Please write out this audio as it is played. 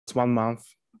It's 1 month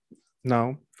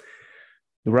now,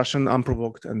 the Russian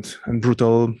unprovoked and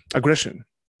brutal aggression.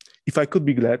 If I could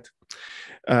be glad,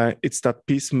 it's that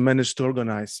PISM managed to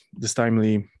organize this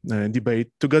timely debate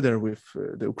together with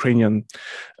the Ukrainian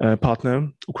partner,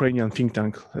 Ukrainian think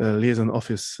tank Liaison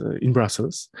office in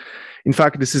Brussels. In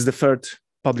fact, this is the third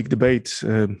public debate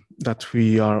that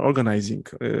we are organizing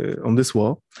on this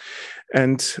war,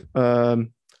 and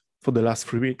for the last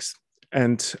 3 weeks.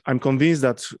 And I'm convinced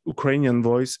that Ukrainian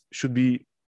voice should be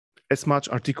as much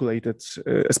articulated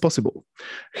as possible.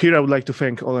 Here, I would like to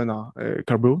thank Olena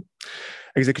Carbou,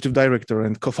 Executive Director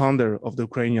and co-founder of the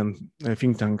Ukrainian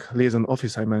think tank Liaison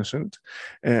office I mentioned,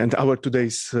 and our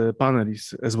today's panelists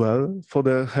as well for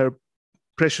her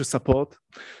precious support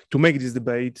to make this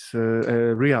debate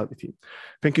a reality.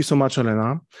 Thank you so much, Olena.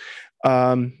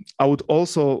 I would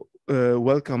also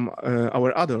welcome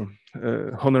our other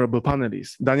honorable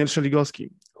panelists, Daniel Szeligowski,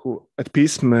 who at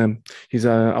PISM, he's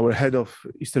our head of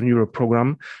Eastern Europe program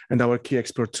and our key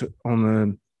expert on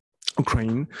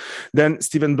Ukraine. Then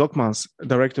Stephen Blockmans,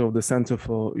 director of the Center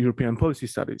for European Policy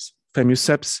Studies, famous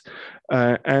CEPS,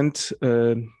 and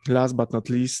last but not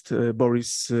least,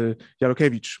 Boris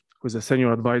Iarochevitch, who is a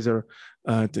senior advisor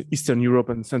at the Eastern Europe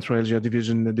and Central Asia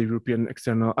Division at the European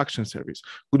External Action Service.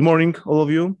 Good morning, all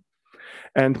of you.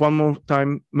 And one more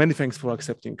time, many thanks for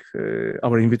accepting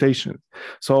our invitation.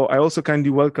 So I also kindly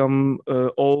welcome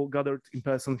all gathered in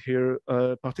person here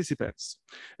participants,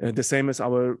 the same as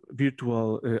our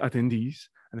virtual attendees.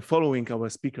 And following our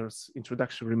speakers'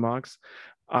 introduction remarks,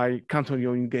 I count on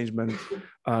your engagement,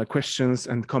 questions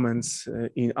and comments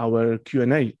in our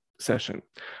Q&A session.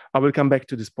 I will come back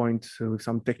to this point with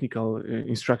some technical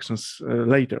instructions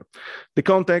later. The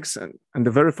context and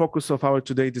the very focus of our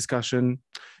today's discussion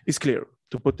is clear.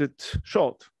 To put it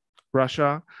short,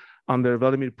 Russia, under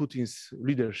Vladimir Putin's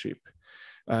leadership,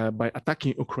 by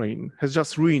attacking Ukraine, has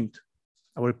just ruined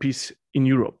our peace in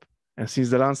Europe. And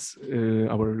since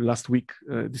our last week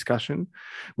discussion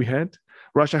we had,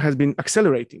 Russia has been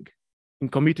accelerating in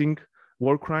committing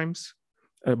war crimes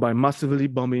by massively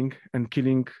bombing and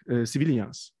killing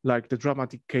civilians, like the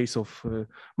dramatic case of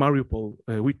Mariupol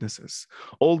witnesses.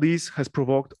 All this has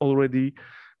provoked already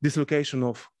dislocation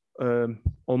of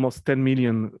almost 10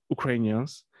 million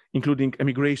Ukrainians, including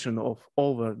emigration of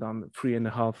over than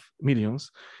 3.5 million,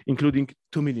 including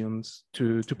 2 million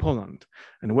to Poland.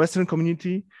 And the Western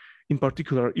community, in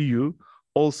particular EU,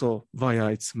 also via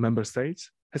its member states,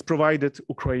 has provided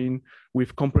Ukraine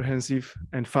with comprehensive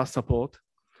and fast support,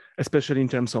 especially in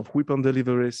terms of weapon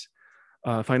deliveries,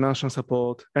 financial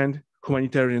support, and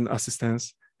humanitarian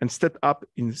assistance, and stepped up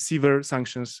in severe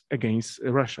sanctions against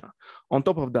Russia. On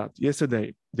top of that,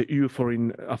 yesterday, the EU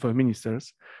foreign affairs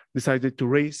ministers decided to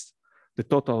raise the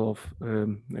total of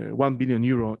 1 billion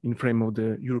euro in frame of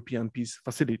the European Peace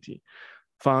Facility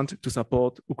fund to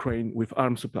support Ukraine with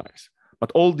arms supplies.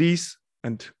 But all these,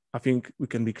 and I think we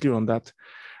can be clear on that,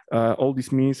 all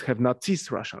these means have not ceased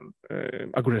Russian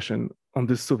aggression on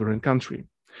this sovereign country.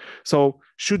 So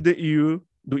should the EU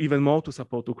do even more to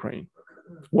support Ukraine?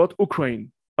 What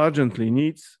Ukraine urgently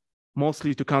needs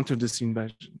mostly to counter this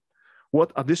invasion?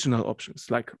 What additional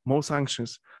options, like more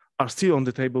sanctions, are still on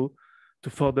the table to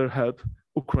further help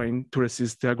Ukraine to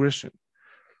resist the aggression?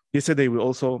 Yesterday, we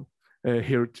also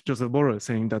heard Joseph Boris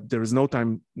saying that there is no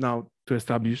time now to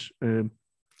establish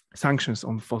sanctions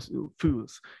on fossil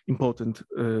fuels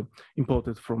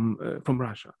imported from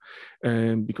Russia,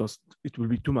 because it will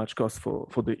be too much cost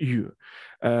for the EU.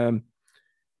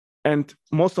 And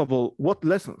most of all, what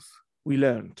lessons we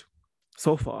learned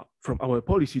so far from our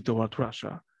policy toward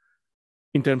Russia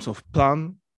in terms of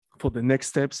plan for the next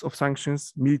steps of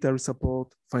sanctions, military support,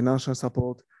 financial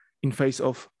support in face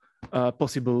of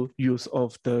possible use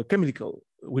of the chemical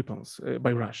weapons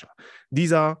by Russia.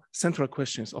 These are central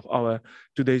questions of our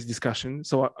today's discussion.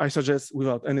 So I suggest,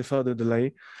 without any further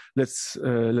delay,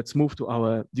 let's move to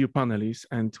our dear panelists,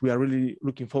 and we are really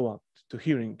looking forward to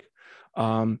hearing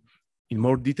in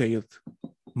more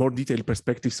detailed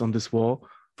perspectives on this war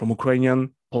from Ukrainian,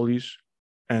 Polish,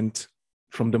 and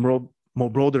from the more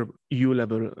broader EU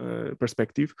level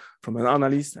perspective, from an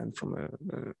analyst and from a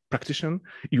practitioner,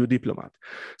 EU diplomat.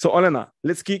 So Olena,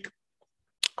 let's kick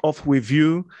off with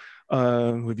you,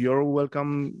 with your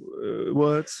welcome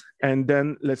words, and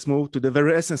then let's move to the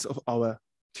very essence of our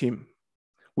team.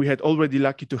 We had already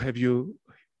lucky to have you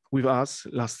with us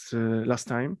last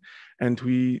time, and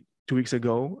 2 weeks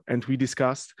ago, and we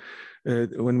discussed,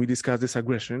 when we discussed this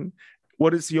aggression,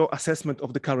 what is your assessment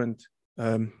of the current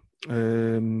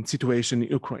situation in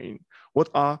Ukraine? What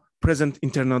are present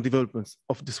internal developments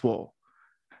of this war?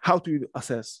 How do you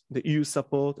assess the EU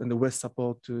support and the West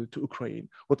support to Ukraine?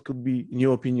 What could be, in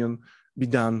your opinion, be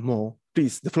done more?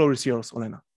 Please, the floor is yours,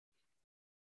 Olena.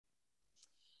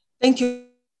 Thank you,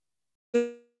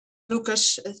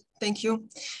 Lukasz. Thank you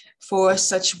for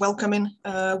such welcoming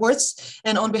words.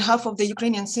 And on behalf of the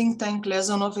Ukrainian think tank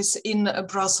Liaison office in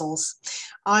Brussels,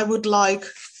 I would like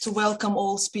to welcome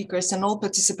all speakers and all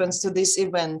participants to this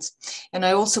event. And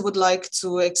I also would like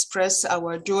to express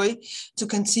our joy to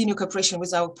continue cooperation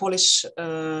with our Polish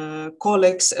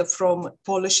colleagues from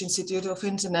Polish Institute of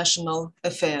International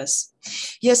Affairs.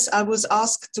 Yes, I was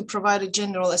asked to provide a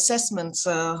general assessment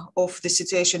of the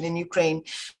situation in Ukraine.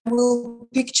 I will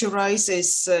picturize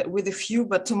this with a few,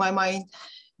 but to my mind,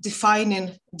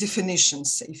 defining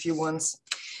definitions, if you want.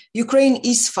 Ukraine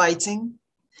is fighting.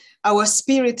 Our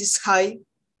spirit is high.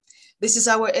 This is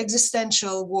our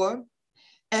existential war,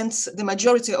 and the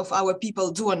majority of our people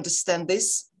do understand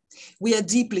this. We are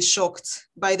deeply shocked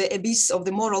by the abyss of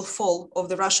the moral fall of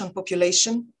the Russian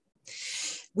population.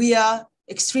 We are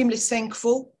extremely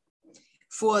thankful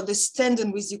for the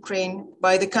standing with Ukraine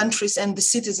by the countries and the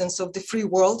citizens of the free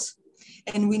world,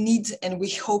 and we need and we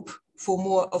hope for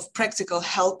more of practical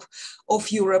help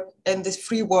of Europe and the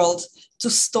free world to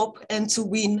stop and to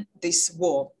win this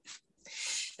war.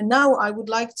 And now I would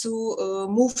like to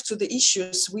move to the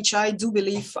issues which I do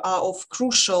believe are of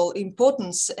crucial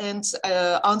importance, and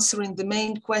answering the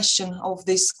main question of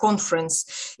this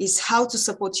conference is how to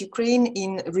support Ukraine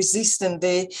in resisting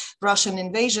the Russian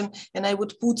invasion. And I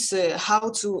would put how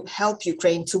to help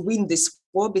Ukraine to win this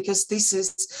war, because this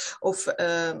is of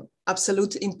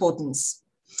absolute importance.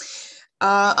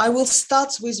 I will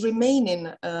start with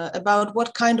remaining about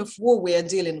what kind of war we are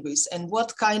dealing with and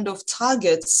what kind of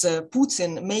targets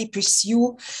Putin may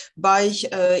pursue by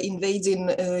invading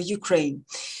Ukraine.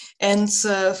 And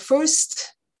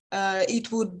first,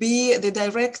 it would be the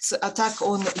direct attack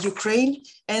on Ukraine,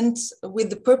 and with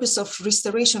the purpose of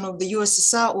restoration of the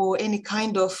USSR or any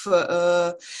kind of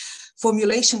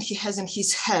formulation he has in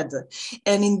his head.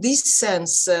 And in this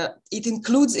sense, it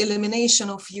includes elimination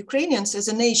of Ukrainians as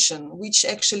a nation, which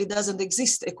actually doesn't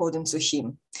exist according to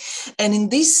him. And in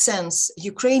this sense,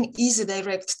 Ukraine is a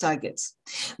direct target.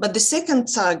 But the second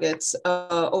target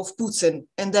of Putin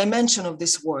and dimension of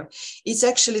this war is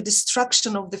actually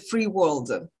destruction of the free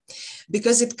world,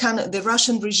 because the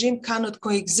Russian regime cannot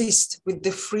coexist with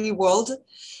the free world.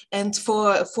 And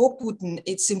for Putin,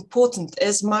 it's important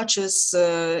as much as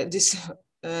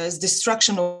as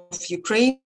destruction of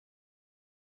Ukraine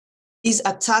is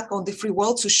attack on the free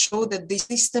world, to show that the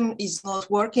system is not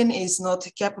working, is not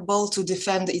capable to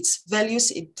defend its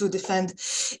values, to defend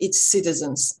its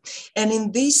citizens. And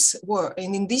in this war,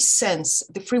 and in this sense,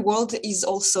 the free world is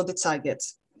also the target.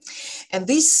 And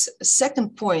this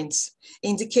second point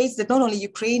indicates that not only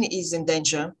Ukraine is in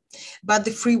danger, but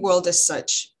the free world as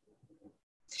such.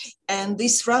 And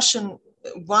this Russian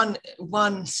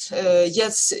once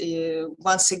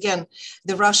again,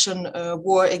 the Russian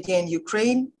war against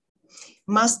Ukraine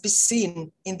must be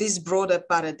seen in this broader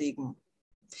paradigm.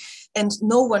 And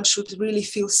no one should really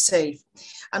feel safe.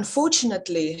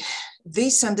 Unfortunately,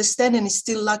 this understanding is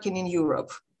still lacking in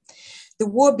Europe. The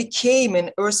war became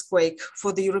an earthquake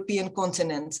for the European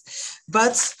continent,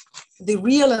 but the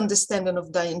real understanding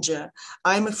of danger,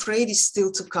 I'm afraid, is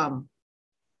still to come.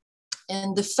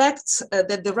 And the fact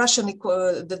that the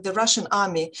Russian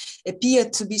army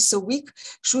appeared to be so weak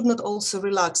should not also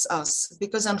relax us,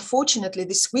 because unfortunately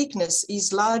this weakness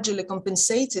is largely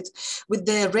compensated with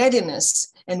their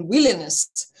readiness and willingness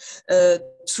to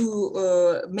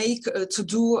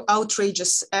do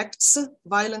outrageous acts,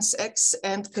 violence acts,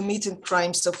 and committing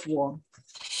crimes of war.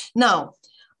 Now,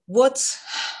 what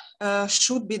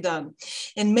should be done?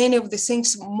 And many of the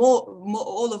things,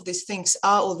 all of these things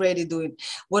are already doing.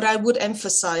 What I would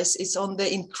emphasize is on the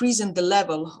increasing the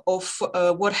level of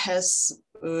what has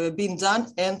been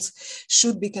done and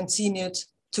should be continued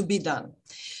to be done.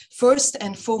 First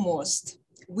and foremost,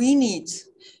 we need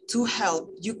to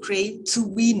help Ukraine to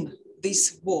win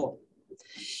this war.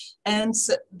 And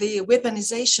the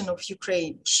weaponization of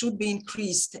Ukraine should be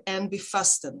increased and be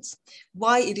fastened.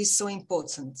 Why it is so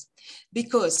important?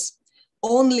 Because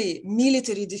only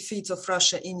military defeat of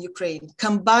Russia in Ukraine,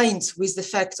 combined with the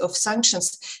fact of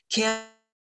sanctions, can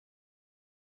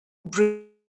bring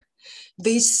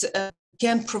this,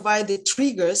 can provide the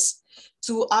triggers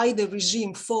to either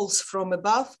regime falls from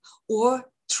above or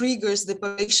triggers the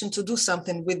population to do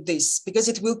something with this, because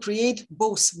it will create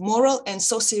both moral and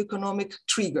socioeconomic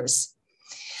triggers.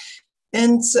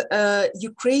 And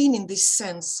Ukraine, in this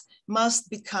sense, must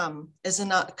become as a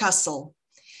castle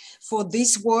for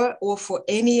this war or for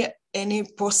any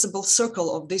possible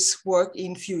circle of this work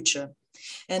in future.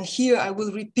 And here I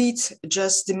will repeat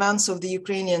just demands of the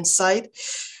Ukrainian side.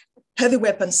 heavy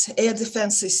weapons, air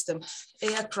defense system,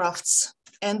 aircrafts,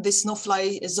 and this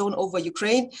no-fly zone over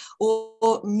Ukraine,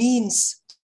 or means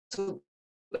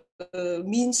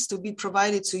to be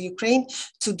provided to Ukraine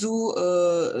to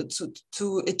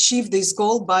to achieve this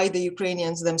goal by the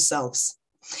Ukrainians themselves.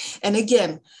 And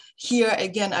again, here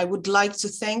again, I would like to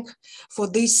thank for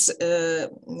this,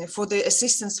 for the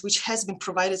assistance which has been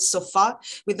provided so far.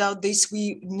 Without this,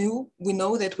 we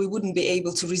know that we wouldn't be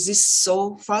able to resist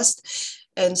so fast,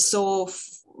 and so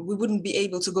we wouldn't be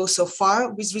able to go so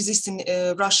far with resisting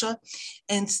Russia,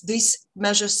 and these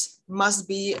measures must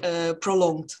be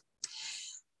prolonged.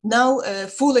 Now,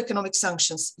 full economic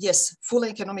sanctions. Yes, full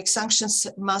economic sanctions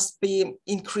must be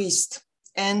increased,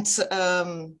 and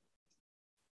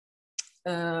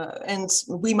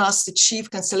we must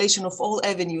achieve cancellation of all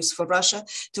avenues for Russia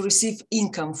to receive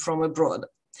income from abroad.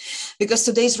 Because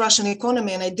today's Russian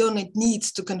economy, and I don't need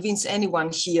to convince anyone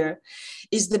here,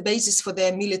 is the basis for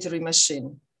their military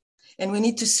machine. And we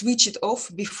need to switch it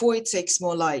off before it takes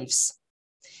more lives.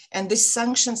 And these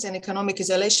sanctions and economic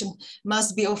isolation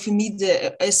must be off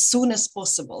immediately, as soon as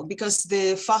possible, because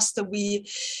the faster we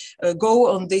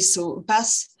go on this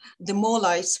path, the more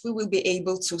lives we will be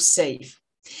able to save.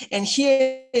 And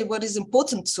here, what is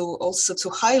important to also to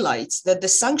highlight that the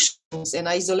sanctions and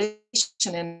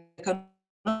isolation and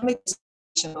economic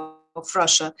isolation of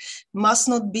Russia must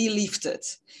not be lifted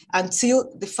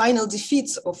until the final defeat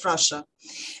of Russia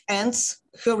and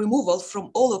her removal from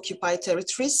all occupied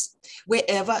territories,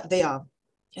 wherever they are.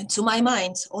 And to my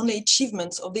mind, only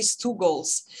achievement of these two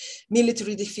goals,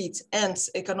 military defeat and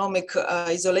economic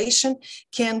isolation,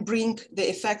 can bring the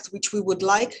effect which we would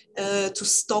like to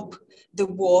stop the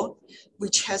war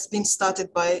which has been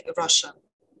started by Russia,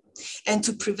 and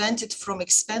to prevent it from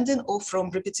expanding or from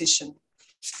repetition.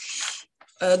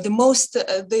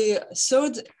 The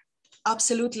third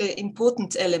absolutely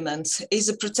important element is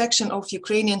the protection of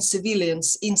Ukrainian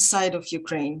civilians inside of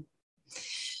Ukraine.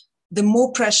 The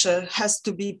more pressure has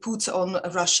to be put on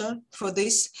Russia for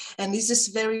this. And this is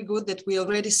very good that we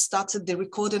already started the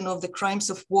recording of the crimes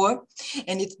of war.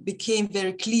 And it became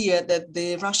very clear that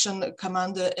the Russian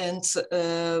commander and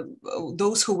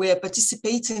those who were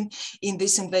participating in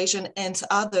this invasion and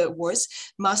other wars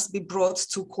must be brought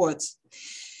to court.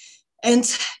 And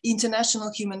international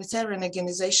humanitarian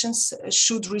organizations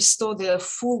should restore their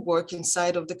full work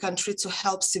inside of the country to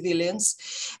help civilians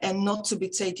and not to be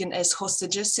taken as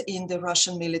hostages in the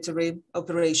Russian military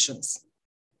operations.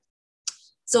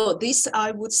 So this,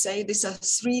 I would say, these are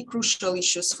three crucial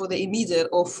issues for the immediate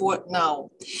or for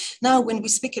now. Now, when we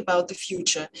speak about the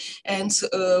future, and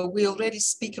we already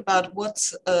speak about what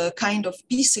kind of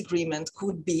peace agreement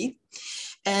could be,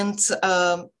 and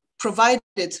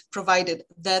provided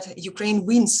that Ukraine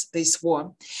wins this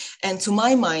war. And to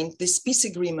my mind, this peace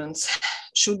agreement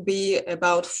should be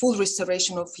about full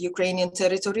restoration of Ukrainian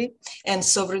territory and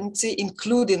sovereignty,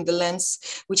 including the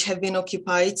lands which have been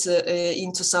occupied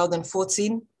in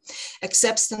 2014,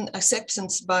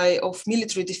 acceptance of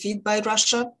military defeat by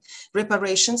Russia,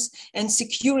 reparations, and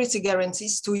security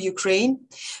guarantees to Ukraine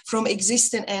from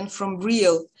existing and from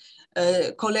real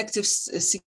collective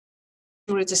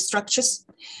security structures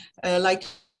like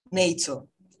NATO.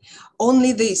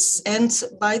 Only this, and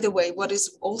by the way, what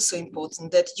is also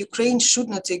important, that Ukraine should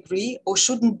not agree or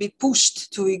shouldn't be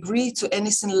pushed to agree to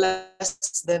anything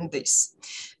less than this.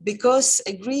 Because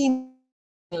agreeing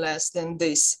less than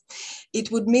this,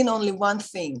 it would mean only one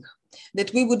thing,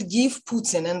 that we would give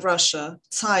Putin and Russia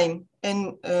time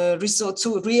and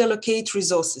to reallocate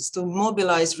resources, to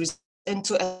mobilize resources, and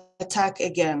to attack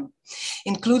again,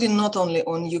 including not only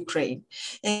on Ukraine.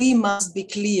 And we must be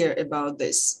clear about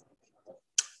this.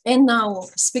 And now,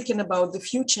 speaking about the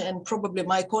future, and probably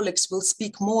my colleagues will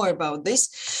speak more about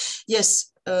this,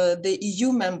 yes, the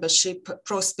EU membership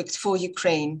prospect for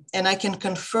Ukraine, and I can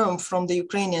confirm from the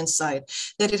Ukrainian side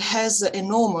that it has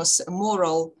enormous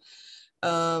moral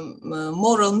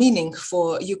meaning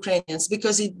for Ukrainians,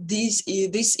 because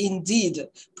this indeed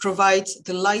provides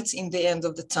the light in the end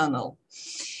of the tunnel.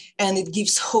 And it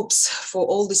gives hopes for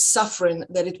all the suffering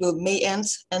that it may end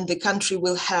and the country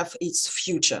will have its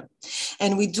future.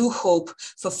 And we do hope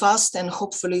for fast and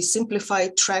hopefully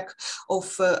simplified track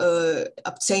of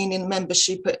obtaining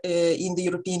membership in the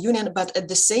European Union, but at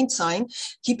the same time,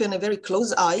 keeping a very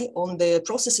close eye on the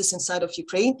processes inside of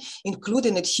Ukraine,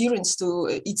 including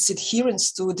its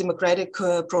adherence to democratic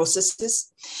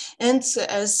processes. And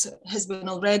as has been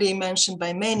already mentioned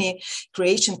by many,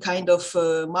 creation kind of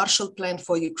Marshall Plan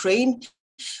for Ukraine,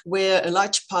 where a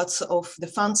large part of the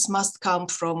funds must come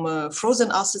from frozen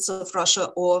assets of Russia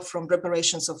or from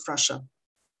reparations of Russia.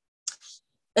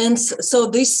 And so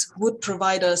this would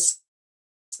provide us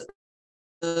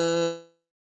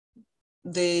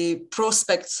the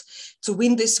prospects to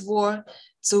win this war,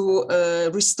 to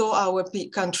restore our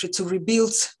country, to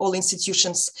rebuild all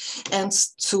institutions, and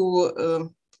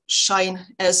to shine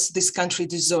as this country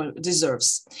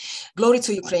deserves. Glory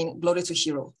to Ukraine, glory to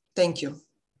hero. Thank you.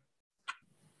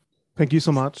 Thank you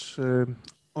so much,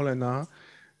 Olena.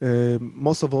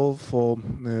 Most of all for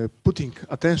putting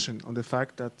attention on the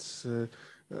fact that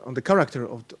on the character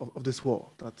of this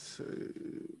war, that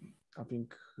I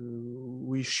think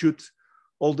we should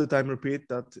all the time repeat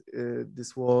that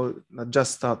this war not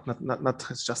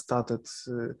has just started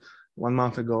 1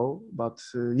 month ago, but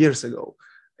years ago,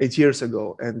 8 years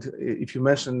ago. And if you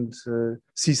mentioned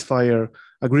ceasefire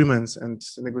agreements and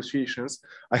negotiations,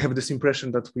 I have this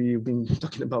impression that we've been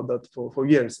talking about that for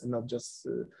years and not just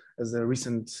as a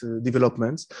recent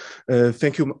developments.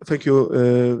 Thank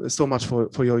you so much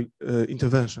for your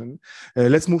intervention.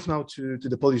 Let's move now to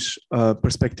the Polish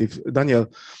perspective. Daniel,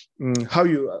 how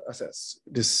you assess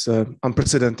this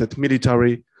unprecedented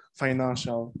military,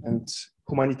 financial, and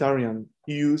humanitarian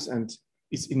use and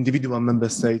its individual member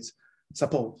states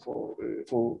support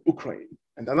for Ukraine?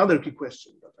 And another key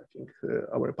question that I think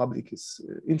our public is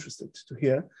interested to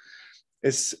hear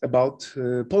is about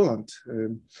Poland.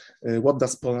 What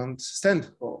does Poland stand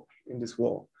for in this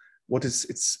war? What is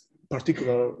its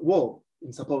particular role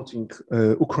in supporting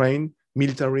Ukraine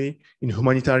military, in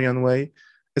humanitarian way,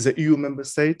 as an EU member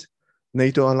state,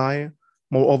 NATO ally?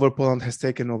 Moreover, Poland has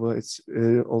taken over its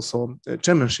also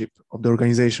chairmanship of the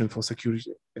Organization for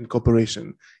Security and Cooperation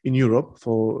in Europe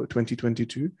for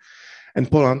 2022. And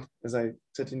Poland, as I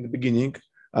said in the beginning,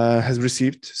 has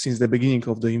received, since the beginning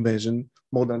of the invasion,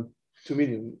 more than 2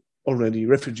 million already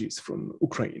refugees from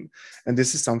Ukraine. And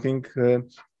this is something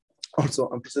also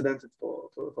unprecedented for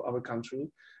our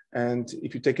country. And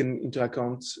if you take into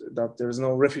account that there is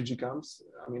no refugee camps,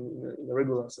 I mean, in a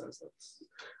regular sense, that's,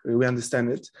 we understand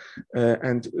it.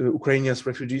 And Ukrainians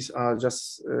refugees are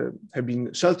just have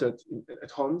been sheltered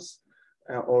at homes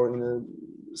or in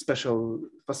special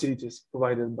facilities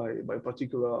provided by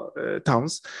particular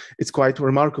towns. It's quite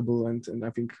remarkable and I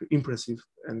think impressive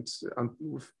and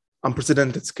with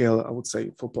unprecedented scale, I would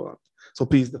say, for Poland. So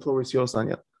please, the floor is yours,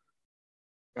 Daniel.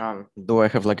 Do I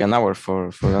have like an hour for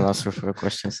an answer for your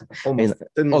questions?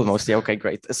 Almost, yeah, okay,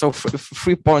 great. So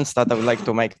 3 points that I would like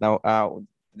to make now.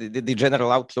 The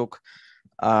general outlook,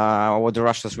 what the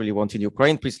Russians really want in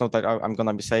Ukraine. Please note that I'm going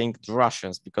to be saying the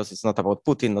Russians, because it's not about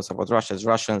Putin, not about Russia, it's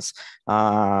Russians.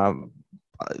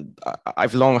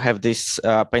 I've long have this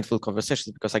painful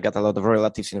conversations because I got a lot of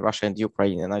relatives in Russia and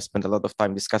Ukraine, and I spent a lot of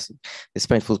time discussing these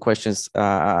painful questions.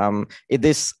 It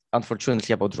is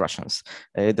unfortunately about Russians.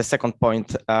 The second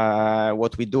point,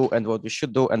 what we do and what we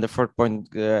should do, and the third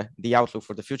point, the outlook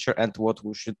for the future, and what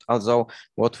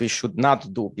we should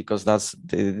not do, because that's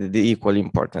the equally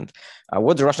important.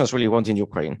 What the Russians really want in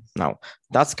Ukraine now,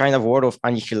 that's kind of war of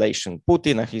annihilation.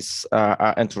 Putin and his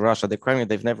and Russia, the Kremlin,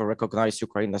 they've never recognized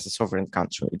Ukraine as a sovereign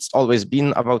country. It's always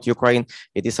been about Ukraine.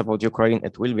 It is about Ukraine.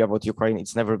 It will be about Ukraine.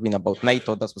 It's never been about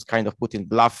NATO. That was kind of Putin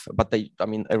bluff, but they, I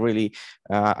mean, really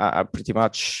pretty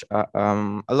much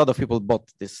a lot of people bought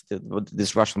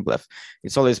this Russian bluff.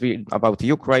 It's always been about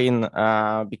Ukraine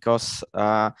because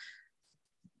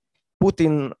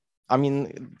Putin, I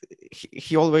mean,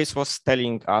 he always was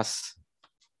telling us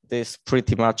this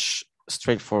pretty much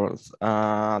straightforward,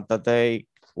 that they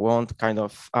want kind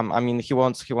of, I mean, he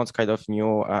wants kind of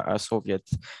new Soviet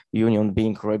Union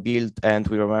being rebuilt. And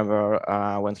we remember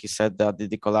when he said that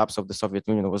the collapse of the Soviet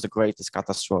Union was the greatest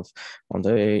catastrophe of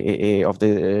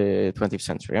the 20th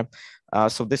century.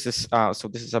 So this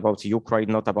is about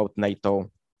Ukraine, not about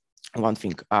NATO. One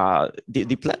thing,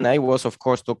 the plan A was, of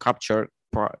course, to capture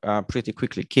pretty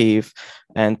quickly Kyiv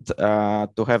and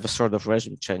to have a sort of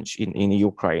regime change in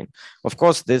Ukraine. Of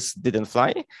course, this didn't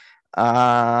fly.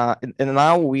 And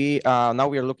now we are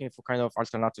looking for kind of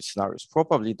alternative scenarios.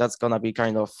 Probably that's gonna be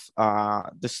kind of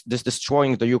this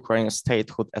destroying the Ukrainian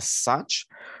statehood as such,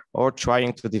 or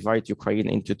trying to divide Ukraine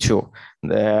into two.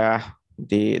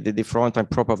 The front line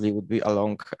probably would be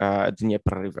along the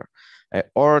Dnieper River,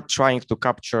 or trying to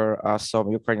capture some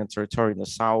Ukrainian territory in the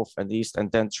south and east, and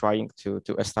then trying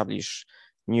to establish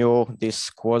this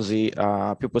quasi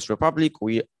People's Republic.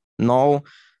 We know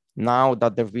now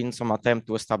that there have been some attempt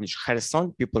to establish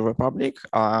Kherson People Republic,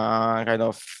 kind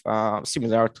of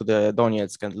similar to the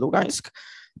Donetsk and Lugansk.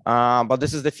 But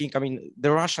this is the thing, I mean,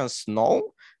 the Russians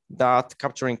know that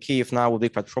capturing Kyiv now will be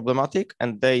quite problematic,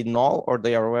 and they know, or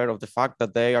they are aware of the fact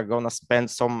that they are going to spend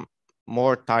some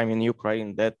more time in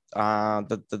Ukraine that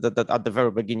at the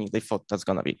very beginning they thought that's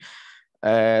going to be.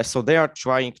 So they are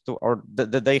trying to, or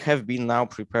they have been now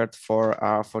prepared for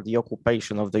the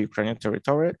occupation of the Ukrainian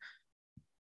territory.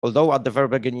 Although at the very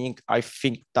beginning, I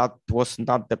think that was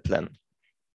not the plan.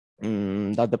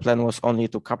 That the plan was only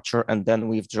to capture and then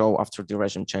withdraw after the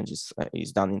regime changes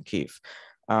is done in Kiev.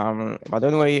 But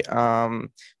anyway,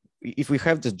 if we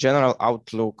have the general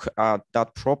outlook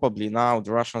that probably now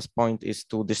the Russians' point is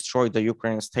to destroy the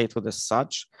Ukrainian statehood as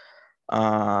such,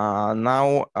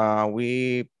 now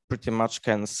we pretty much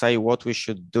can say what we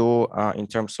should do in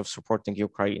terms of supporting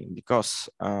Ukraine, because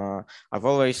I've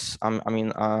always,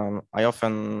 I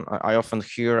often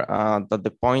hear that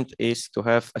the point is to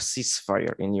have a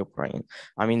ceasefire in Ukraine.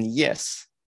 I mean, yes,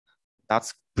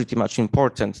 that's pretty much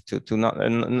important to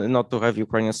not to have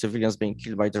Ukrainian civilians being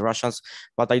killed by the Russians,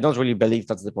 but I don't really believe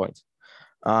that's the point.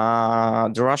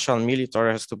 The Russian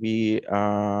military has to be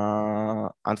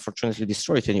unfortunately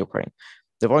destroyed in Ukraine.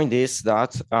 The point is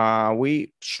that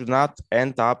we should not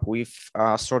end up with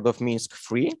sort of Minsk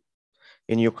 3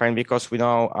 in Ukraine, because we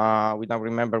now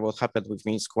remember what happened with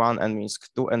Minsk 1 and Minsk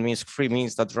 2, and Minsk 3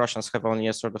 means that Russians have only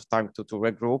a sort of time to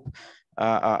regroup,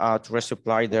 to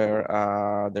resupply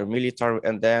their military,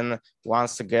 and then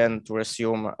once again to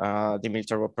resume the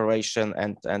military operation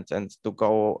and to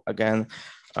go again,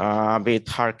 be it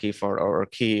Kharkiv or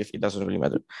Kiev, it doesn't really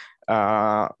matter.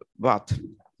 But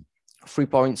 3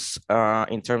 points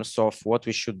in terms of what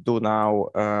we should do now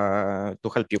to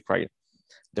help Ukraine.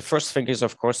 The first thing is,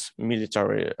 of course,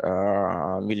 military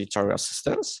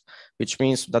assistance, which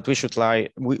means that we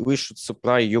should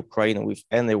supply Ukraine with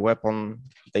any weapon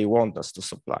they want us to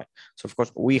supply. So, of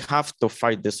course, we have to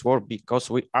fight this war because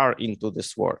we are into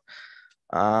this war.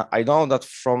 I know that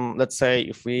from, let's say,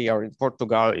 if we are in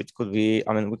Portugal, it could be,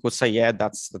 I mean, we could say, yeah,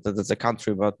 that's a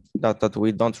country, but that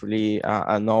we don't really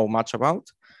know much about,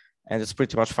 and it's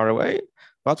pretty much far away.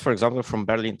 But for example, from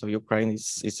Berlin to Ukraine,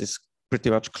 it's pretty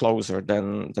much closer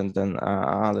than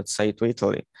let's say to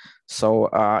Italy. So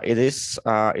it is.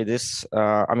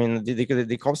 I mean,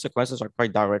 the consequences are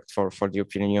quite direct for the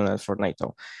European Union and for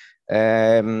NATO.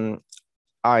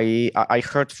 I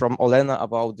heard from Olena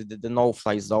about the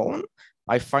no-fly zone.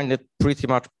 I find it pretty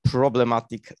much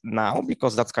problematic now,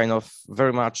 because that's kind of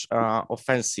very much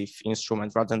offensive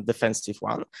instrument rather than defensive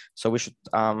one. So we should,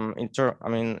 I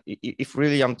mean, if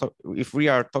we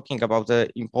are talking about the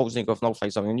imposing of no-fly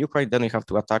zone in Ukraine, then we have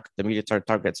to attack the military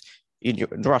targets the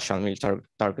Russian military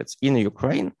targets in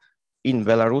Ukraine, in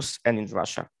Belarus, and in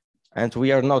Russia. And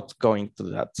we are not going to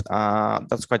that.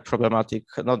 That's quite problematic,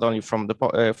 not only from the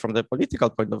political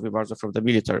point of view, but also from the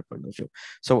military point of view.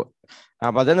 So,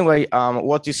 but anyway,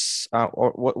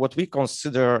 what we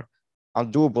consider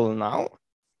undoable now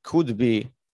could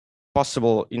be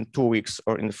possible in 2 weeks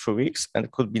or in 3 weeks, and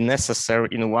could be necessary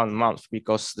in 1 month,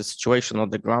 because the situation on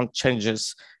the ground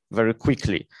changes very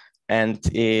quickly. And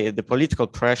the political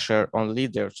pressure on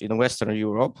leaders in Western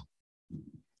Europe,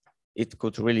 it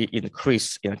could really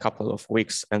increase in a couple of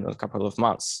weeks and a couple of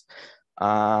months.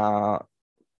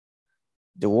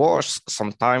 The wars,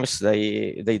 sometimes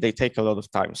they take a lot of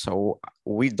time. So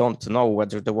we don't know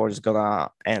whether the war is gonna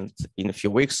end in a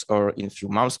few weeks or in a few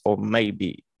months, or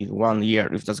maybe in 1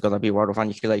 year. If there's gonna be a war of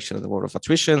annihilation and a war of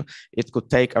attrition, it could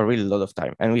take a really lot of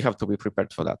time, and we have to be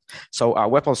prepared for that. So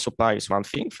weapon supply is one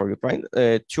thing for Ukraine.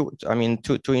 Two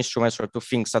instruments or 2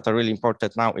 things that are really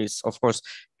important now is, of course,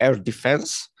 air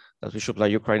defense, that we should supply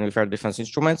Ukraine with air defense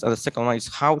instruments. And the second one is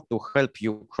how to help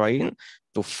Ukraine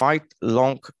to fight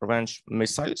long-range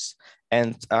missiles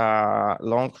and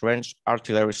long-range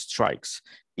artillery strikes.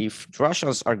 If the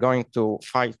Russians are going to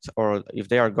fight, or if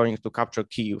they are going to capture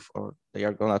Kyiv, or they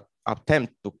are going to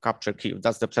attempt to capture Kyiv,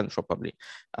 that's the plan probably.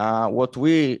 What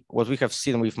we have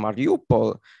seen with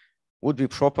Mariupol would be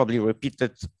probably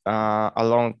repeated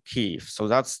along Kyiv. So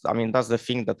that's the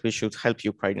thing that we should help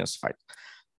Ukrainians fight.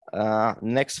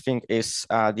 Next thing is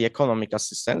the economic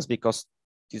assistance, because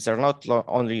these are not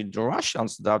only the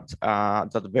Russians that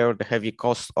bear the heavy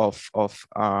cost of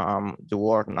the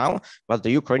war now, but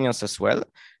the Ukrainians as well.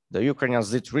 The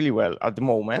Ukrainians did really well at the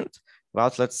moment,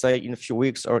 but let's say in a few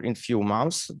weeks or in a few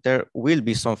months, there will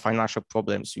be some financial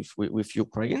problems with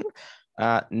Ukraine.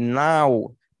 Now,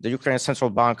 the Ukrainian Central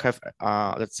Bank have,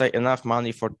 let's say, enough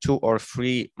money for 2 or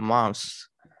 3 months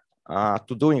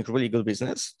to doing really good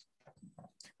business.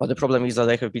 But the problem is that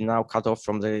they have been now cut off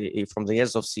from the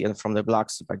Azov Sea and from the Black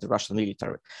Sea by the Russian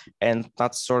military, and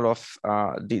that's sort of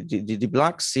the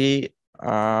Black Sea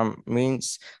means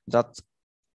that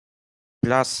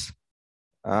plus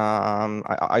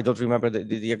I don't remember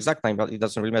the exact name, but it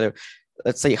doesn't really matter.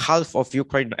 Let's say half of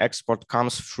Ukraine export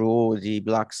comes through the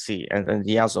Black Sea and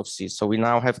the Azov Sea. So we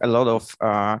now have a lot of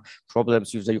problems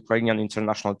with the Ukrainian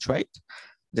international trade.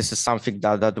 this is something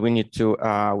that we need to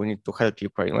help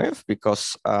Ukraine with,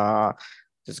 because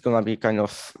there's going to be kind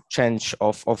of change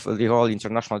of the whole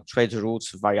international trade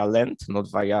routes via land, not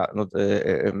via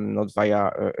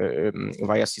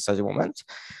seas at the moment.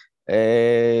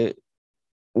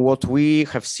 What we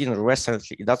have seen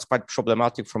recently, that's quite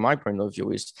problematic from my point of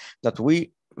view, is that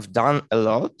we've done a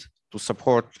lot to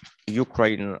support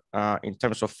Ukraine in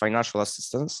terms of financial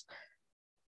assistance,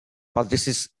 but this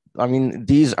is, I mean,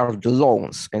 these are the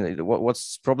loans, and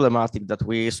what's problematic that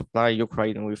we supply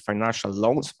Ukraine with financial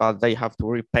loans, but they have to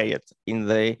repay it in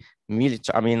the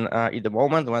military. I mean, in the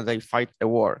moment when they fight a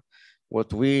war.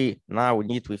 What we now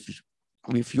need with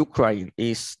Ukraine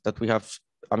is that we have,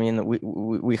 I mean,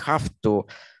 we have to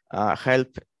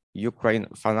help Ukraine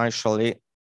financially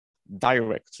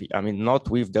directly. I mean, not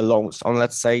with the loans. And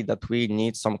let's say that we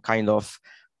need some kind of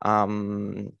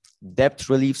debt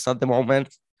reliefs at the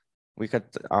moment. We could,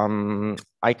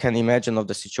 I can imagine of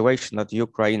the situation that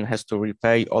Ukraine has to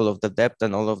repay all of the debt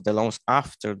and all of the loans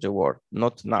after the war,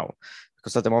 not now,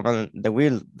 because at the moment there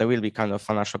will be kind of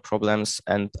financial problems,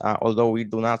 and although we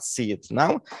do not see it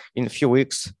now, in a few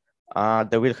weeks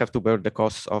they will have to bear the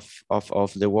costs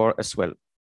of the war as well.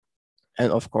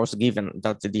 And of course, given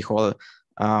that the whole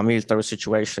military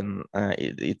situation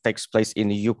it takes place in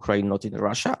Ukraine, not in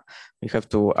Russia, we have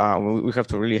to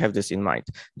really have this in mind.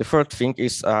 The third thing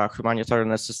is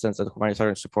humanitarian assistance and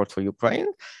humanitarian support for Ukraine.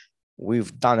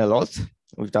 We've done a lot.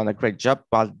 We've done a great job,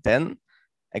 but then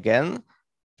again,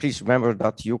 please remember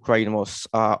that Ukraine was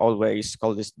always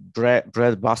called this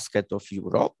breadbasket of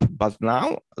Europe, but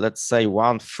now let's say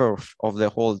 1/3 of the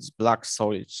whole black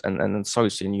soils and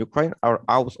soils in Ukraine are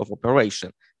out of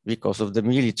operation because of the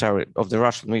military, of the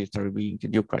Russian military being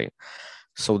in Ukraine.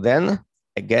 So then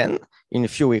again, in a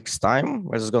few weeks' time,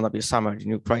 where there's going to be summer in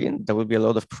Ukraine, there will be a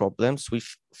lot of problems with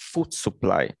food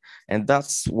supply. And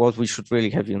that's what we should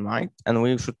really have in mind. And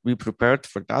we should be prepared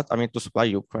for that. I mean, to supply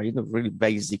Ukraine with really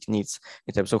basic needs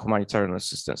in terms of humanitarian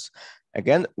assistance.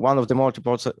 Again, one of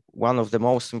the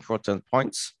most important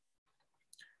points,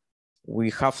 we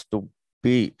have to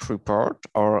be prepared,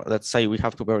 or let's say we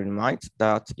have to bear in mind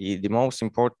that the most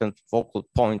important focal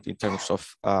point in terms of,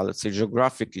 let's say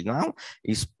geographically now,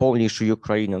 is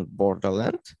Polish-Ukrainian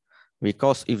borderland.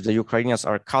 Because if the Ukrainians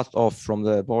are cut off from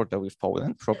the border with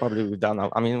Poland, probably we've done,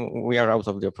 I mean, we are out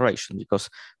of the operation, because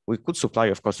we could supply,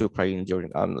 of course, Ukraine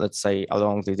during, let's say,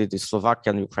 along the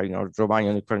Slovakian, Ukrainian, or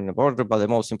Romanian, Ukrainian border. But the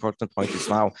most important point is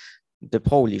now the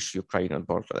Polish-Ukrainian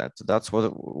borderland. That's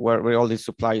where all these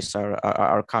supplies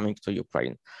are coming to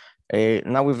Ukraine.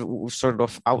 Now we've sort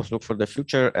of outlook for the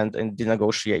future and the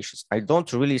negotiations. I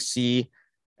don't really see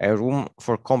a room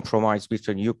for compromise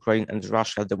between Ukraine and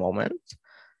Russia at the moment.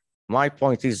 My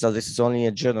point is that this is only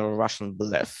a general Russian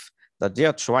bluff, that they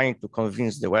are trying to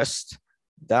convince the West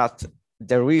that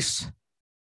there is,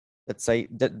 let's say,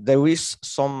 that there is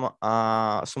some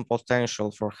potential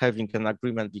for having an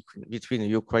agreement between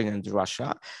Ukraine and Russia.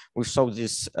 We saw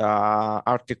these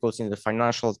articles in the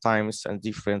Financial Times and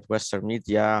different Western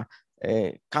media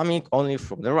coming only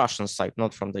from the Russian side,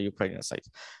 not from the Ukrainian side.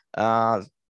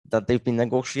 That they've been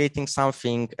negotiating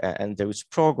something and there is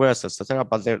progress, etc.,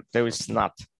 but there is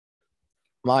not.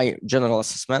 My general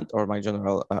assessment, or my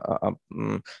general,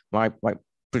 my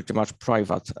pretty much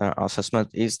private assessment,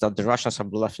 is that the Russians are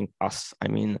bluffing us. I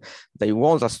mean, they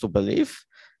want us to believe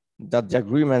that the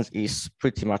agreement is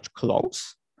pretty much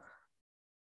close.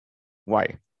 Why?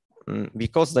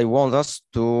 Because they want us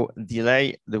to delay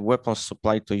the weapons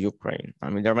supply to Ukraine.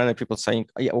 I mean, there are many people saying,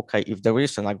 yeah, okay, if there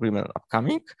is an agreement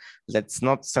upcoming, let's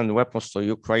not send weapons to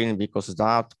Ukraine, because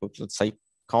that could, let's say,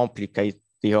 complicate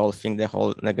the whole thing, the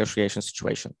whole negotiation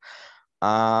situation.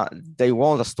 They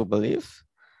want us to believe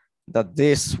that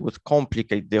this would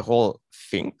complicate the whole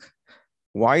thing.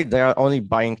 Why? They are only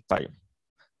buying time.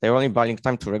 They're only buying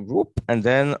time to regroup and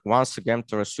then once again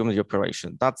to resume the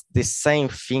operation. That's the same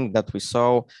thing that we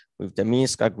saw with the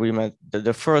Minsk agreement,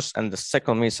 the first and the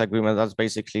second Minsk agreement. That's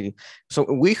basically, so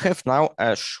we have now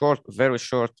a very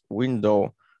short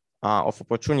window of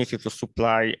opportunity to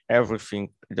supply everything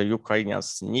the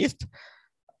Ukrainians need.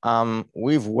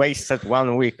 We've wasted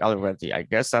 1 week already. I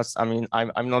guess that's, I mean,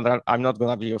 I'm not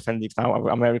gonna be offending now our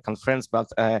American friends, but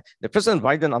the President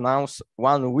Biden announced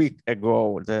 1 week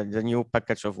ago the new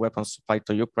package of weapons supply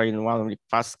to Ukraine. 1 week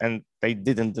passed and they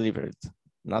didn't deliver it.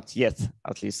 Not yet,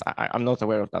 at least I'm not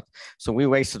aware of that. So we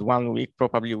wasted 1 week,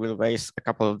 probably will waste a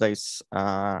couple of days,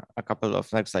 a couple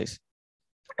of next days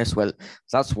as well.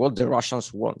 That's what the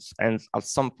Russians want. And at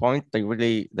some point they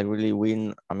really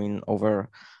win, I mean, over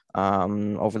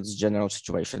this general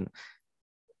situation.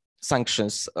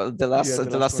 sanctions. The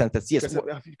last sentence. Yes.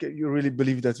 You really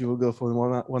believe that you will go for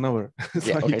 1 hour? So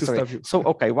yeah. Okay. Sorry. So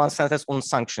okay, one sentence on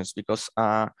sanctions, because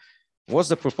what's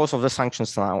the purpose of the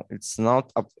sanctions now? It's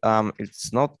not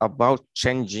about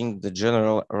changing the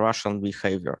general Russian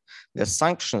behavior. The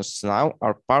sanctions now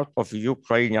are part of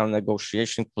Ukrainian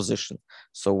negotiation position.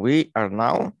 So we are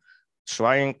now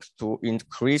trying to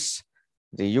increase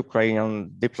the Ukrainian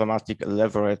diplomatic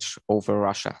leverage over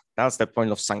Russia. That's the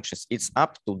point of sanctions. It's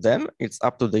up to them, it's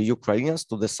up to the Ukrainians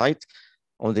to decide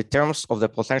on the terms of the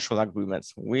potential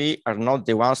agreements. We are not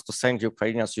the ones to say to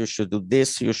Ukrainians, you should do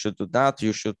this, you should do that,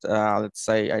 you should, let's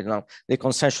say, I don't know, the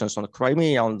concessions on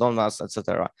Crimea, on Donbass,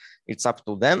 etc. It's up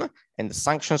to them, and the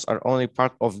sanctions are only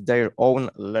part of their own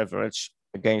leverage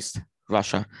against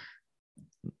Russia.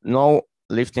 No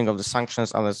lifting of the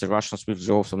sanctions unless the Russians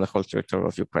withdraw from the whole territory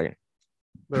of Ukraine.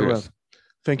 Very well.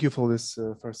 Thank you for this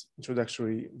first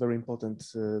introductory, very important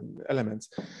elements.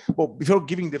 Well, before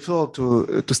giving the floor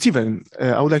to Stephen,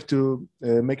 I would like to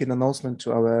make an announcement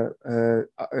to our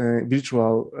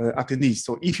virtual attendees.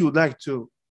 So if you would like to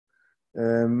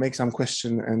make some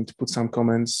question and put some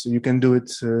comments, you can do it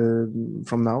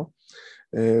from now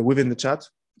within the chat.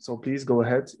 So please go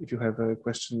ahead if you have a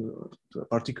question to a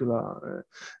particular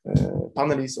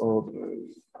panelist or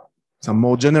some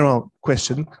more general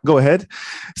question. Go ahead.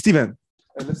 Stephen,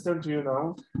 let's turn to you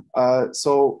now.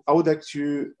 So I would like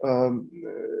to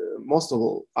most of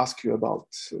all ask you about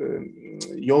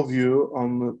your view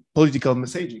on political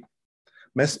messaging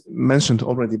mentioned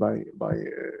already by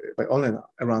Olena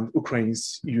around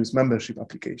Ukraine's EU's membership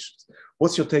applications.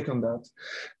 What's your take on that?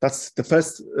 That's the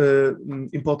first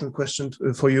important question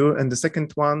for you. And the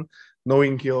second one,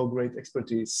 knowing your great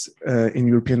expertise in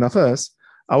European affairs,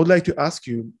 I would like to ask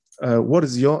you, what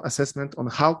is your assessment on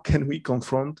how can we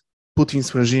confront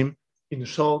Putin's regime in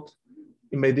short,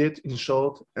 immediate, in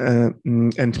short,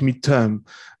 and mid-term,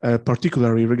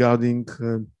 particularly regarding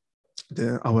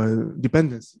our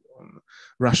dependency on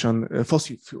Russian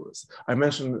fossil fuels? I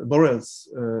mentioned Boris'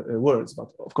 words, but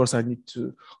of course I need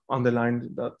to underline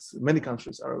that many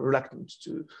countries are reluctant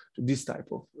to this type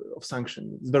of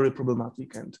sanction. It's very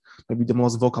problematic, and maybe the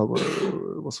most vocal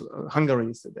was Hungary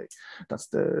yesterday. That's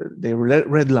the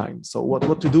red line. So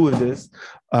what to do with this,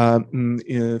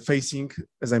 facing,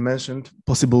 as I mentioned,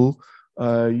 possible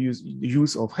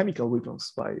use of chemical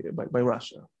weapons by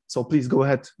Russia. So please go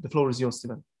ahead. The floor is yours,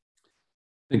 Stephen.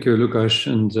 Thank you, Lukasz,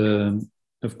 and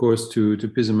of course to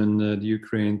PISM and the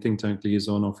Ukraine think tank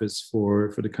liaison office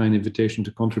for the kind invitation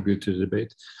to contribute to the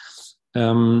debate.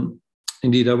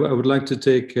 Indeed, I would like to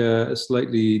take a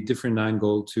slightly different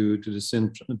angle to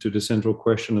the central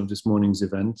question of this morning's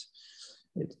event.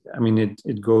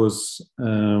 It goes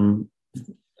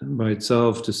by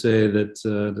itself to say that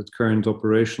that current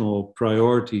operational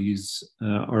priorities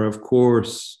are, of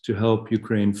course, to help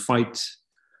Ukraine fight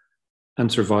and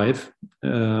survive,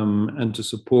 and to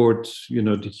support,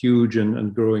 the huge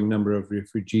and growing number of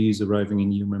refugees arriving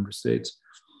in EU member states.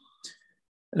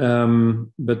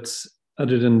 But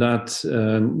other than that,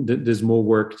 there's more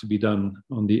work to be done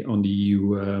on the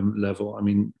EU level.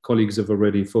 Colleagues have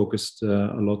already focused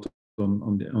a lot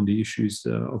on the issues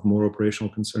of more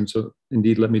operational concern. So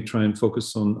indeed, let me try and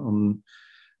focus on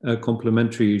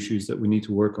complementary issues that we need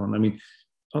to work on.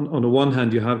 On the one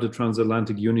hand, you have the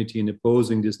transatlantic unity in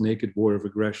opposing this naked war of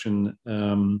aggression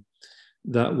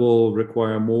that will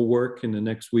require more work in the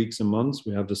next weeks and months.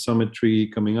 We have the summit tree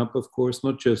coming up, of course,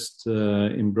 not just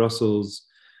in Brussels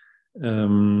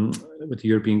with the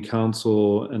European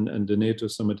Council and the NATO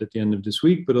summit at the end of this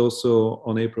week, but also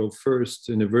on April 1st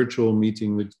in a virtual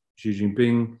meeting with Xi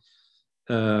Jinping,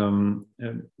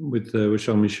 with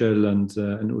Charles Michel and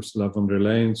Ursula von der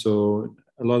Leyen. So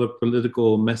a lot of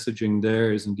political messaging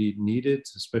there is indeed needed,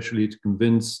 especially to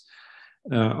convince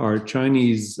our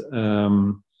Chinese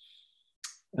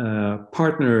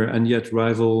partner and yet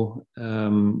rival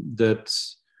that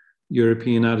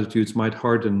European attitudes might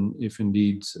harden if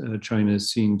indeed China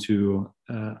is seen to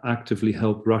actively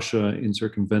help Russia in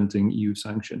circumventing EU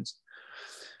sanctions.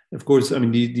 Of course,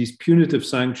 these punitive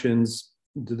sanctions,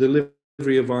 the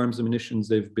delivery of arms and munitions,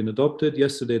 they've been adopted.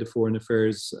 Yesterday, the Foreign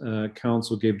Affairs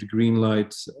Council gave the green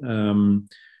light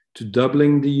to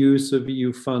doubling the use of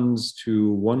EU funds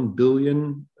to 1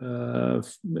 billion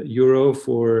euro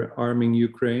for arming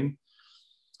Ukraine,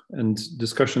 and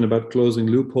discussion about closing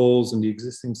loopholes in the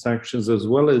existing sanctions, as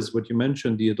well as what you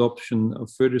mentioned, the adoption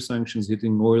of further sanctions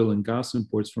hitting oil and gas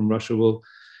imports from Russia, will,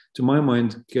 to my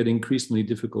mind, get increasingly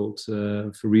difficult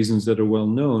for reasons that are well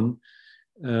known.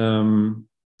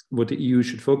 What the EU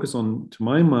should focus on, to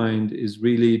my mind, is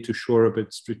really to shore up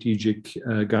its strategic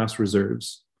gas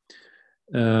reserves.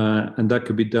 And that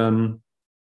could be done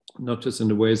not just in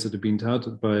the ways that have been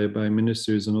touted by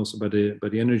ministers and also by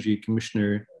the Energy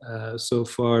Commissioner so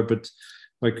far, but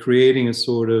by creating a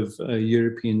sort of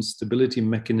European Stability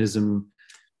Mechanism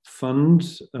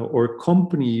fund or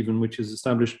company even, which is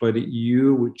established by the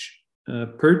EU, which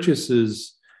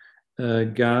purchases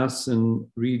gas and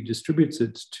redistributes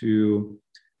it to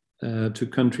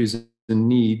countries in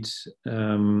need.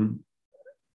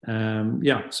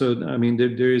 So I mean,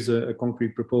 there is a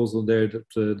concrete proposal there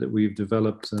that we've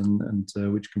developed and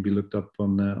which can be looked up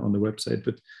on the website.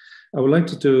 But I would like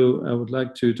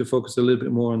to focus a little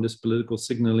bit more on this political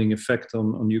signaling effect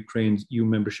on Ukraine's EU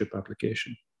membership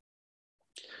application.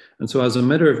 And so, as a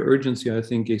matter of urgency, I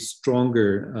think a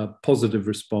stronger positive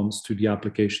response to the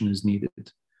application is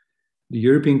needed. The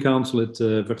European Council at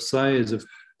Versailles is, of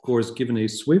course, given a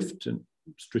swift and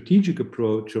strategic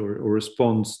approach or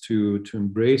response to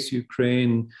embrace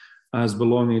Ukraine as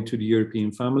belonging to the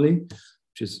European family,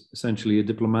 which is essentially a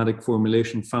diplomatic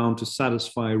formulation found to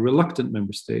satisfy reluctant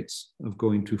member states of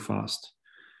going too fast.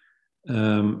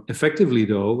 Effectively,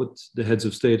 though, what the heads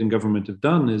of state and government have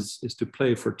done is to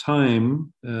play for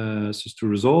time, so as to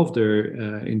resolve their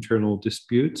internal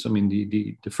disputes. I mean,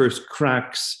 the first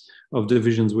cracks of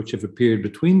divisions which have appeared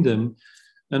between them,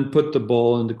 and put the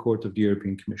ball in the court of the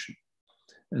European Commission.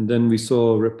 And then we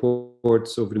saw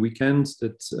reports over the weekend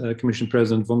that Commission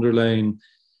President von der Leyen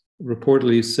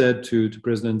reportedly said to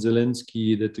President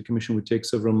Zelensky that the Commission would take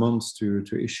several months to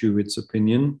issue its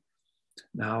opinion.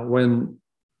 Now, when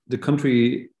the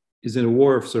country is in a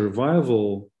war of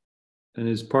survival and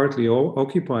is partly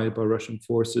occupied by Russian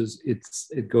forces,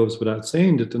 it goes without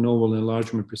saying that the normal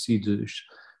enlargement procedures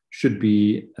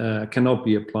cannot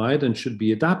be applied and should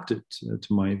be adapted,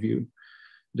 to my view.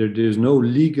 There's no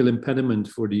legal impediment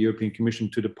for the European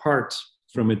Commission to depart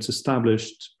from its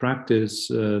established practice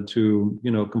to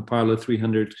compile a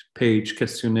 300-page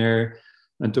questionnaire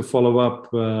and to follow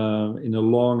up in a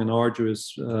long and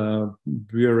arduous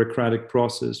bureaucratic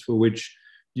process for which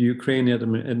the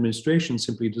Ukrainian administration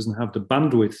simply doesn't have the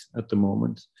bandwidth at the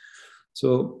moment.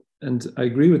 So, and I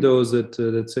agree with those that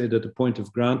say that the point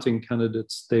of granting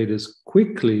candidate status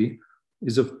quickly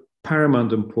is of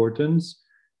paramount importance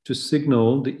to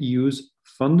signal the EU's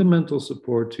fundamental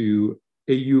support to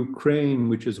a Ukraine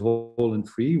which is whole and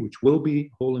free, which will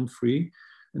be whole and free,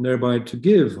 and thereby to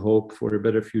give hope for a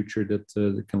better future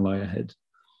that can lie ahead.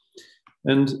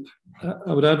 And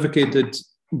I would advocate that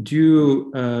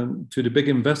due to the big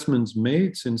investments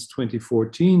made since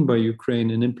 2014 by Ukraine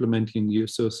in implementing the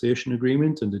association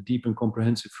agreement and the deep and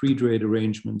comprehensive free trade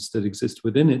arrangements that exist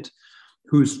within it,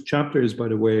 whose chapters, by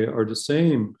the way, are the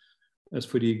same as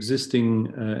for the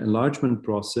existing enlargement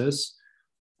process,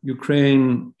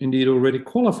 Ukraine indeed already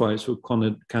qualifies for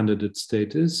candidate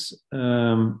status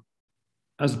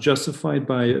as justified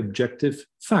by objective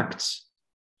facts.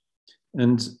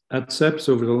 And at CEPS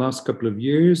over the last couple of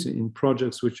years, in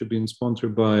projects which have been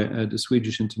sponsored by the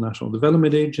Swedish International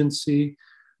Development Agency,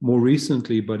 more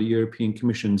recently by the European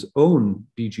Commission's own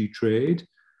DG Trade,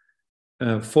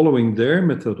 following their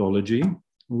methodology,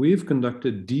 we've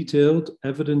conducted detailed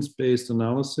evidence-based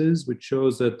analysis, which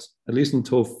shows that, at least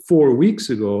until 4 weeks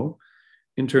ago,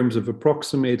 in terms of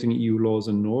approximating EU laws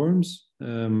and norms,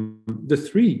 the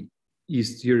 3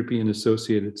 East European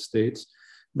associated states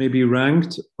may be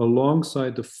ranked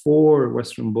alongside the 4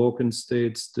 Western Balkan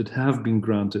states that have been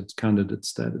granted candidate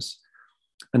status,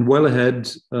 and well ahead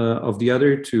of the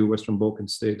other 2 Western Balkan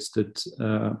states that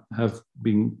have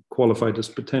been qualified as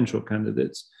potential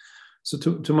candidates. So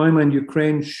to my mind,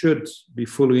 Ukraine should be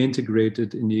fully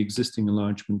integrated in the existing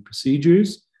enlargement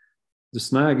procedures. The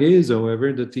snag is,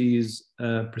 however, that these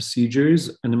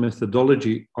procedures and the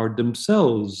methodology are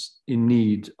themselves in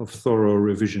need of thorough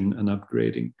revision and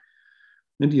upgrading.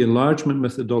 And the enlargement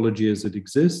methodology as it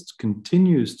exists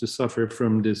continues to suffer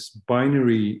from this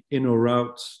binary in or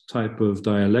out type of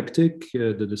dialectic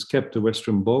that has kept the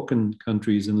Western Balkan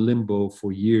countries in limbo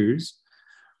for years.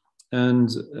 And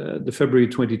the February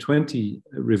 2020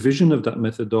 revision of that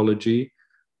methodology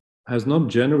has not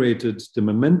generated the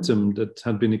momentum that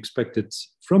had been expected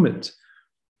from it.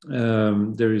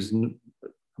 I'm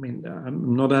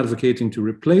not advocating to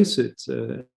replace it,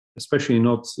 especially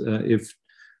not if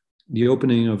the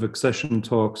opening of accession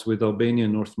talks with Albania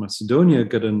and North Macedonia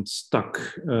got unstuck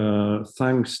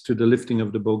thanks to the lifting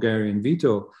of the Bulgarian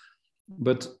veto.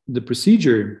 But the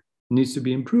procedure needs to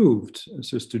be improved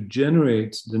so as to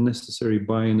generate the necessary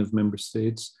buy-in of member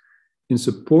states in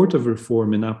support of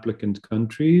reform in applicant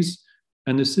countries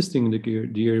and assisting the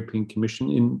European Commission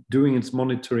in doing its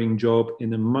monitoring job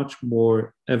in a much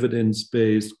more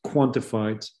evidence-based,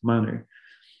 quantified manner.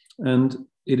 And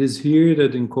It is here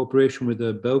that, in cooperation with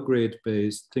a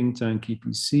Belgrade-based think tank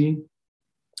EPC,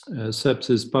 CEPS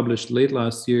has published late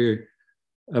last year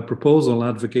a proposal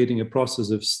advocating a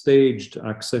process of staged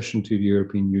accession to the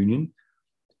European Union,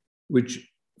 which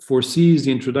foresees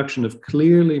the introduction of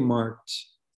clearly marked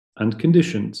and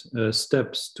conditioned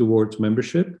steps towards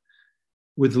membership,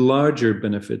 with larger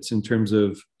benefits in terms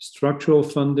of structural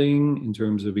funding, in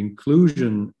terms of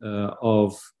inclusion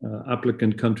of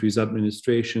applicant countries'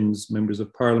 administrations, members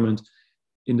of parliament,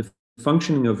 in the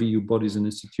functioning of EU bodies and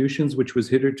institutions, which was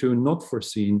hitherto not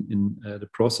foreseen in the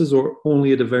process or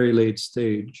only at a very late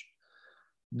stage.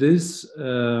 This,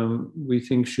 we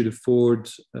think, should afford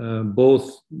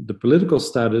both the political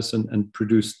status and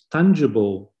produce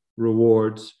tangible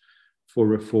rewards for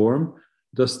reform,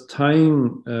 thus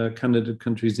tying candidate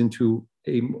countries into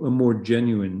a more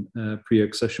genuine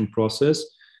pre-accession process,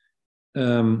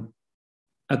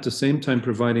 at the same time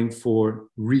providing for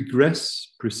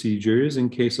regress procedures in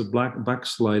case of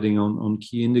backsliding on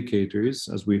key indicators,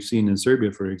 as we've seen in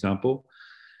Serbia, for example,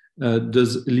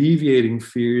 thus alleviating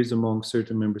fears among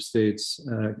certain member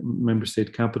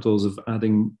state capitals of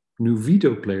adding new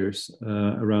veto players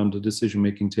around the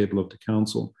decision-making table of the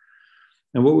Council.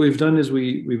 And what we've done is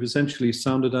we've essentially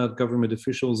sounded out government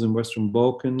officials in Western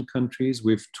Balkan countries.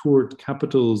 We've toured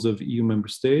capitals of EU member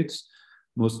states,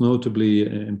 most notably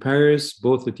in Paris,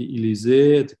 both at the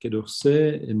Élysée, at the Quai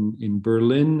d'Orsay, in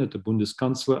Berlin, at the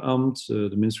Bundeskanzleramt,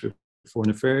 the Ministry of Foreign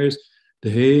Affairs, The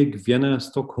Hague, Vienna,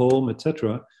 Stockholm,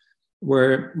 etc.,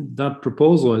 where that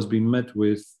proposal has been met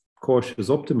with cautious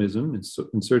optimism,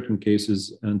 in certain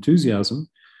cases enthusiasm.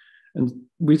 And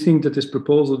we think that this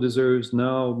proposal deserves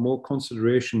now more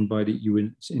consideration by the EU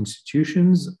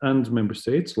institutions and member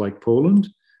states like Poland,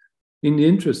 in the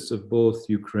interests of both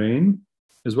Ukraine,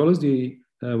 as well as the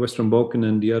Western Balkan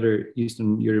and the other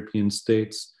Eastern European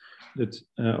states that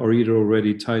are either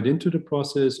already tied into the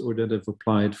process or that have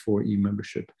applied for EU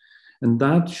membership. And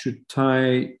that should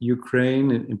tie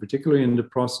Ukraine, in particular, in the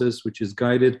process, which is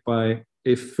guided by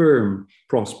a firm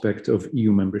prospect of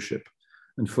EU membership.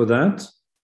 And for that,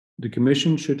 the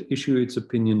Commission should issue its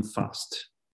opinion fast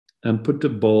and put the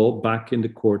ball back in the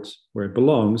court where it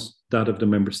belongs, that of the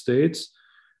member states.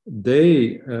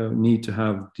 They need to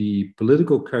have the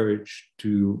political courage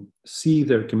to see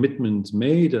their commitments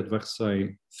made at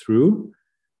Versailles through,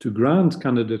 to grant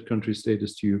candidate country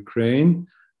status to Ukraine,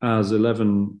 as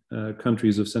 11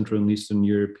 countries of Central and Eastern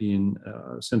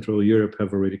Central Europe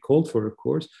have already called for, of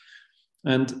course.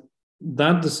 And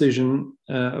that decision,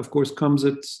 of course, comes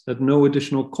at no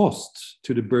additional cost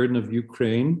to the burden of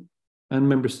Ukraine and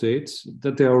member states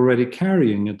that they are already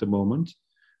carrying at the moment.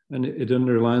 And it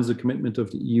underlines the commitment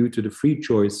of the EU to the free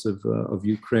choice of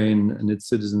Ukraine and its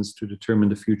citizens to determine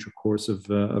the future course of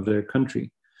their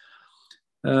country.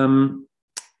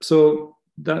 So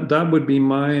that would be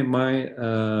my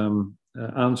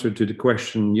answer to the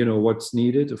question, what's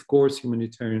needed. Of course,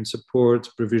 humanitarian support,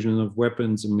 provision of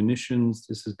weapons and munitions,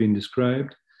 this has been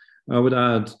described. I would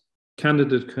add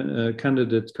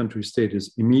candidate country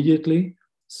status immediately,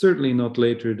 certainly not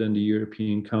later than the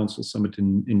European Council summit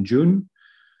in June.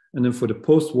 And then for the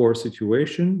post-war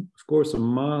situation, of course, a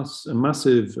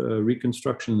massive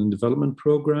reconstruction and development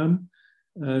program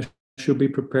should be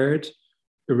prepared,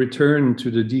 a return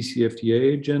to the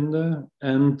DCFTA agenda,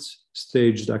 and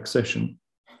staged accession.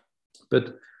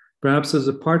 But perhaps as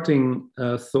a parting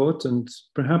thought, and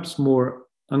perhaps more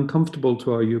uncomfortable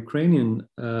to our Ukrainian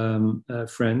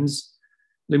friends,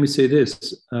 let me say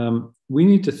this. We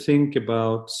need to think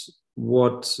about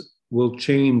what will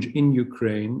change in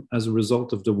Ukraine as a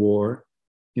result of the war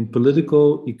in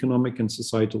political, economic, and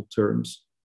societal terms.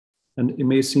 And it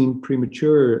may seem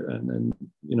premature and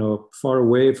far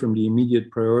away from the immediate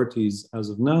priorities as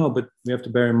of now, but we have to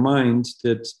bear in mind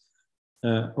that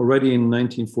already in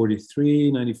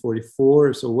 1943,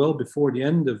 1944, so well before the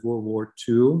end of World War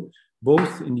II,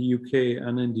 both in the UK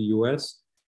and in the US,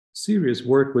 serious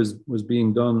work was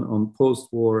being done on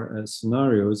post-war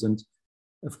scenarios. And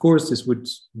of course, this would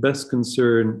best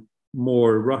concern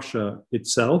more Russia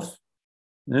itself,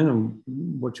 and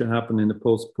what should happen in the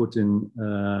post-Putin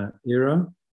era,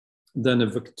 than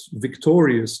a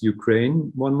victorious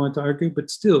Ukraine, one might argue. But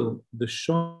still, the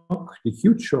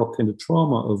huge shock and the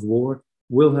trauma of war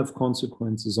will have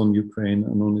consequences on Ukraine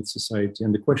and on its society.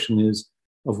 And the question is,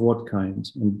 of what kind?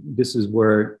 And this is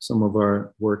where some of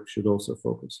our work should also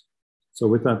focus. So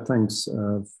with that, thanks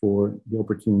for the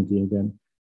opportunity again,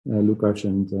 Lukáš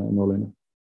and Olena.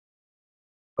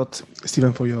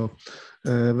 Stephen, for your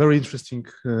very interesting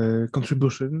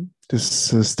contribution.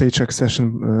 This stage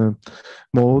accession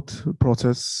mode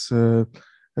process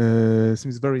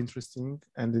seems very interesting,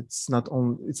 and it's not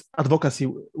only it's advocacy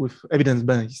with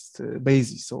evidence-based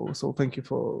basis. So thank you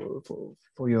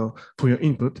for your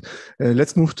input.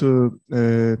 Let's move to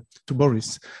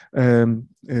Boris.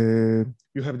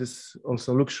 You have this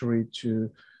also luxury to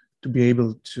be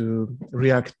able to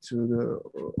react to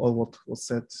all what was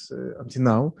said until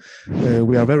now.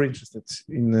 We are very interested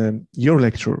in your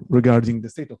lecture regarding the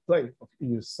state of play of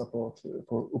EU support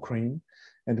for Ukraine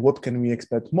and what can we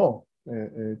expect more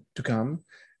to come.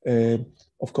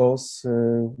 Of course,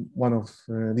 one of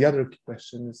the other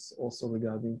questions is also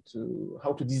regarding to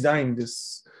how to design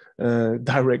this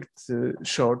direct,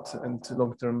 short and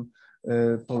long-term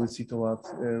policy toward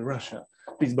Russia.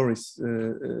 Please, Boris,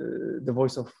 the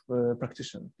voice of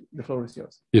practitioner. The floor is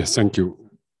yours. Yes, thank you.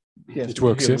 Yes, it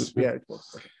works, yes? Yeah, it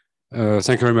works. Okay.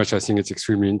 Thank you very much. I think it's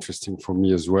extremely interesting for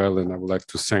me as well. And I would like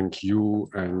to thank you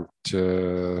and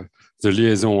the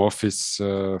Liaison office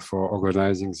for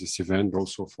organizing this event,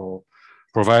 also for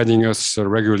providing us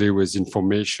regularly with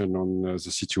information on the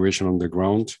situation on the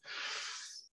ground.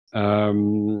 A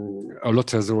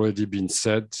lot has already been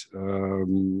said.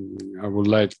 I would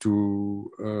like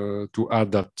to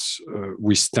add that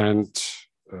we stand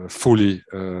fully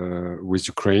with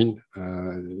Ukraine.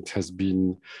 It has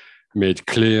been made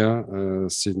clear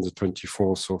since the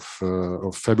 24th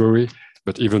of February,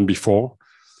 but even before.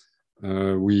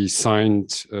 We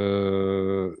signed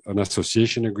an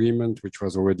association agreement, which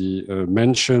was already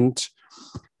mentioned,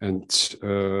 and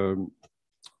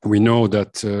we know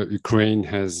that Ukraine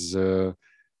has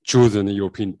chosen a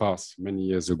European path many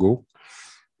years ago.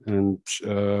 And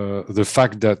the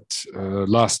fact that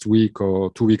last week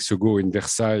or 2 weeks ago in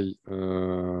Versailles,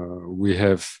 we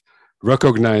have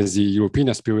recognized the European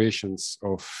aspirations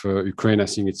of Ukraine, I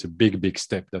think it's a big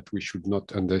step that we should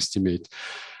not underestimate.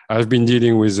 I've been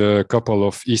dealing with a couple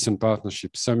of Eastern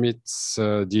Partnership summits,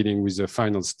 dealing with the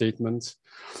final statements.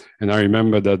 And I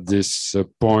remember that this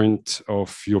point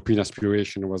of European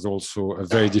aspiration was also a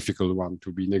very difficult one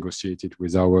to be negotiated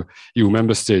with our EU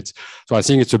member states. So I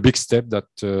think it's a big step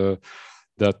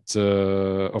that,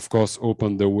 of course,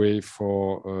 opened the way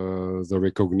for the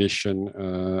recognition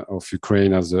of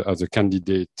Ukraine as a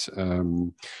candidate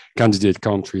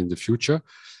country in the future.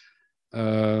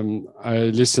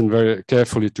 I listened very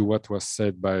carefully to what was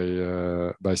said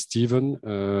by Stephen,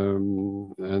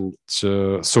 and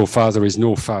so far there is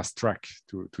no fast track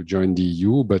to join the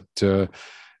EU, but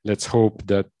let's hope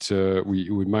that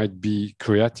we might be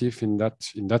creative in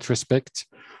that respect.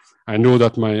 I know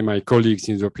that my colleagues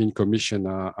in the European Commission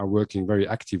are working very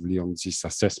actively on this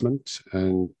assessment,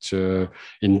 and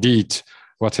indeed,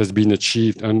 what has been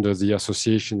achieved under the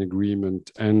association agreement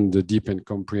and the deep and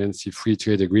comprehensive free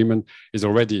trade agreement is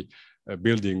already a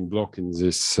building block in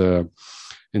this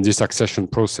accession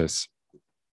process.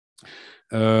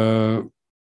 We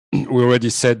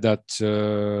already said that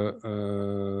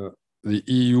the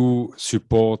EU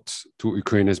support to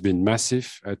Ukraine has been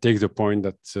massive. I take the point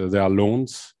that there are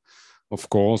loans, of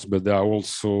course, but there are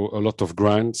also a lot of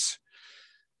grants.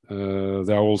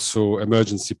 There are also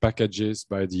emergency packages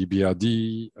by the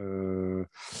EBRD.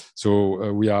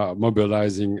 So we are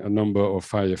mobilizing a number of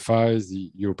IFIs,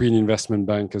 the European Investment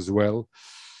Bank as well.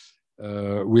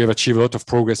 We have achieved a lot of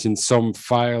progress in some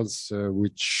files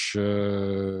which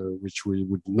we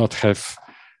would not have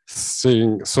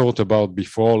thought about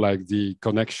before, like the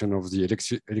connection of the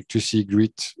electricity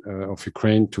grid of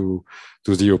Ukraine to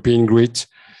the European grid.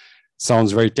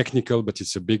 Sounds very technical, but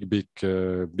it's a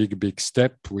big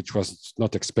step, which was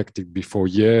not expected before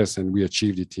years, and we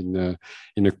achieved it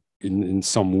in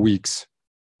some weeks.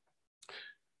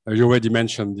 You already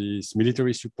mentioned this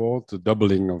military support, the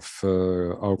doubling of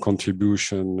our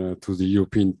contribution to the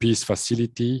European Peace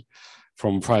Facility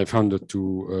from 500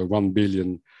 to 1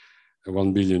 billion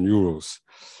euros.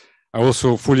 I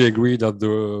also fully agree that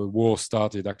the war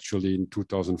started actually in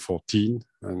 2014,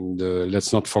 and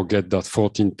let's not forget that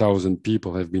 14,000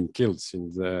 people have been killed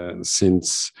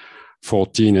since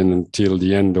 14 and until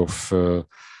the end of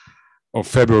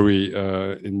February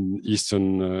in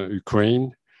eastern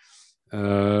Ukraine.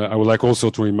 I would like also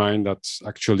to remind that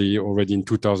actually already in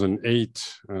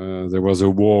 2008 there was a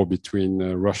war between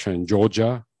Russia and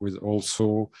Georgia, with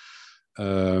also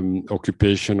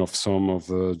occupation of some of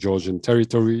the Georgian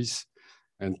territories,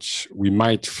 and we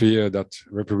might fear that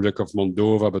Republic of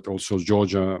Moldova, but also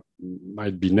Georgia,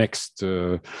 might be next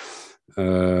and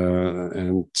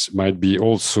might be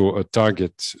also a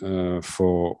target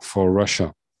for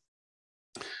Russia.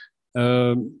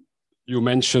 You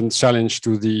mentioned challenge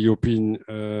to the European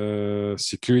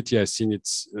security. I think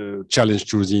it's a challenge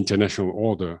to the international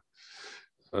order.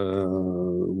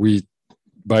 We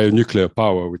by a nuclear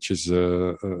power, which is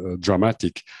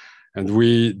dramatic. And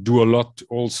we do a lot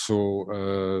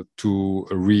also to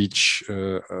reach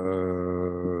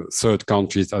third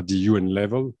countries at the UN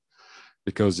level,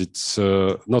 because it's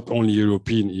not only a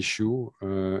European issue,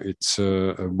 it's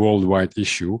a worldwide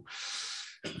issue.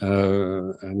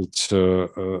 And it's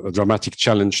a dramatic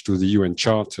challenge to the UN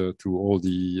Charter, to all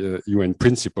the UN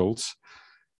principles.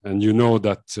 And you know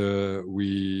that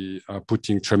we are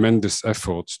putting tremendous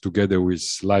efforts together with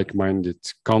like-minded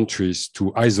countries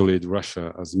to isolate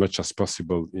Russia as much as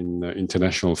possible in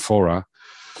international fora.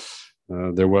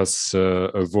 There was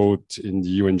a vote in the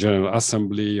UN General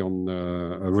Assembly on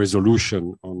a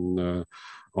resolution on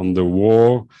the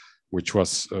war, which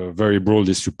was very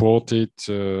broadly supported.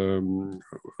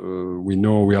 We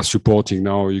know we are supporting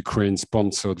now a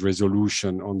Ukraine-sponsored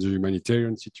resolution on the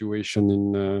humanitarian situation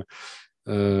in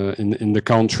the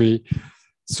country.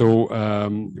 So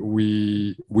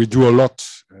we do a lot,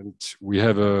 and we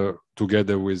have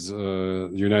together with the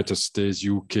United States,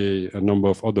 UK, a number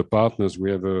of other partners,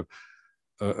 we have a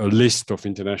list of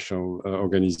international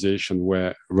organizations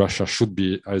where Russia should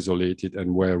be isolated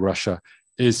and where Russia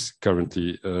is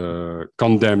currently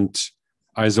condemned,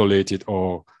 isolated,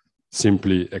 or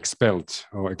simply expelled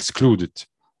or excluded.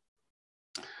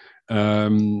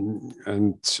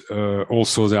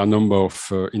 Also there are a number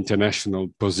of international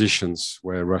positions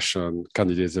where Russian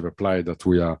candidates have applied that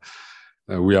we are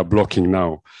blocking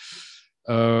now.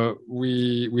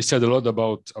 We said a lot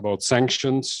about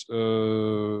sanctions.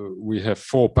 We have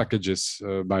 4 packages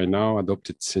by now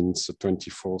adopted since the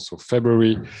 24th of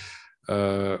February.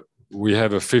 We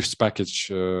have a 5th package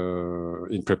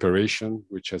in preparation,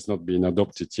 which has not been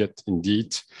adopted yet,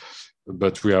 indeed,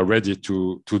 but we are ready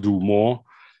to do more.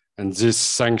 And these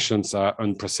sanctions are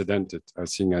unprecedented. I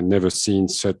think I've never seen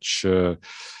such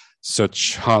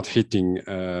hard-hitting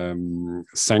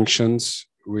sanctions,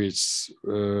 which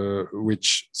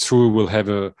through will have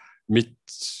a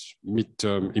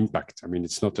mid-term impact. I mean,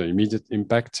 it's not an immediate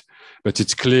impact, but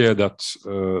it's clear that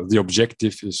the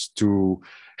objective is to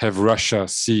have Russia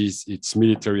cease its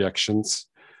military actions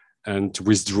and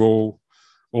withdraw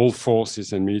all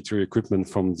forces and military equipment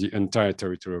from the entire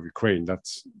territory of Ukraine. That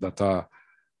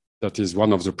is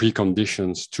one of the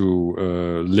preconditions to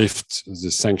lift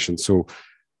the sanctions. So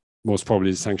most probably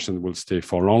the sanctions will stay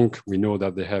for long. We know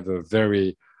that they have a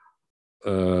very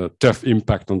tough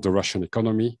impact on the Russian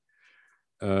economy,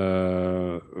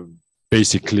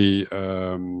 basically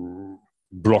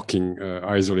blocking,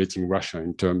 isolating Russia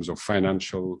in terms of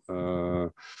financial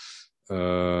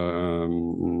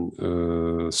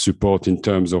support, in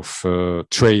terms of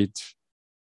trade.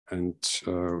 And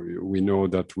we know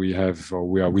that we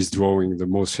are withdrawing the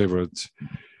most favored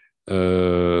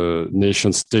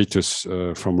nation status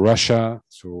from Russia,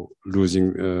 so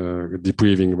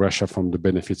depriving Russia from the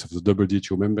benefits of the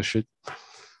WTO membership.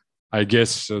 I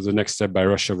guess the next step by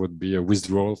Russia would be a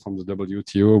withdrawal from the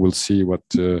WTO. We'll see what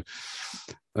the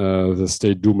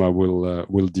State Duma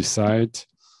will decide.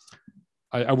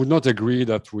 I would not agree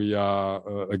that we are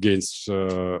against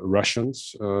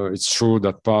Russians. It's true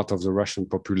that part of the Russian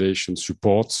population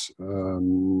supports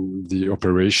the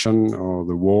operation or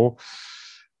the war,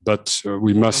 but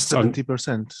we must...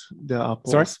 70%, there are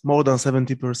polls. Sorry? More than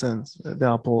 70%, there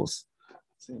are polls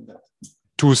saying that.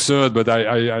 2/3, but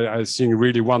I think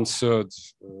really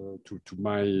 1/3, to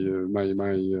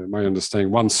my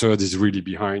understanding, 1/3 is really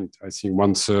behind. I think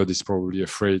 1/3 is probably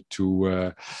afraid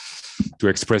to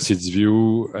express its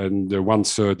view, and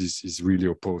 1/3 is really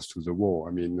opposed to the war.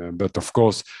 I mean, but of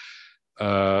course,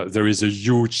 there is a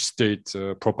huge state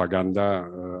propaganda.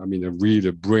 I mean, a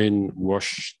real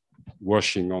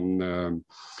brainwashing on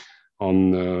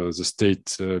the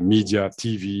state media,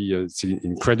 TV. It's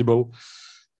incredible.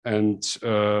 And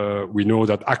we know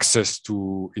that access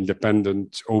to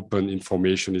independent, open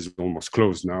information is almost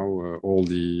closed now. All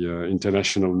the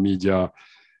international media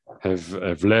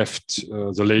have left.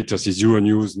 The latest is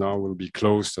Euronews now will be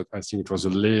closed. I think it was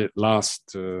the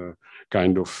last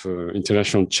kind of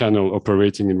international channel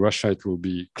operating in Russia. It will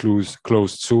be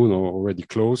closed soon, or already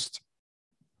closed.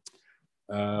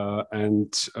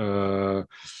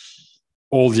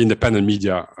 All the independent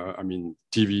media, I mean,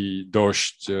 TV,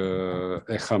 Dost,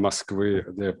 Echa Moskvy,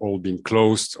 they've all been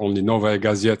closed. Only Novaya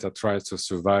Gazeta tries to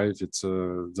survive. It's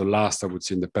the last, I would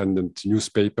say, independent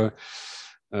newspaper,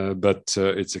 but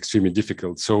it's extremely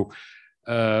difficult. So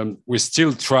we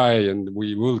still try, and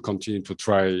we will continue to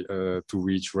try to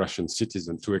reach Russian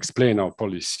citizens, to explain our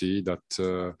policy that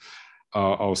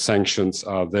our sanctions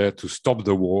are there to stop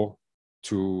the war,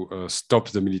 to stop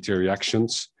the military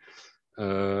actions.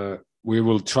 We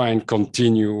will try and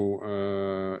continue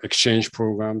exchange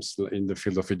programs in the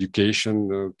field of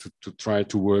education to try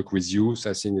to work with youth.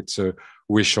 I think it's a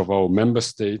wish of our member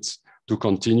states to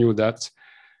continue that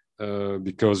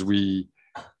because we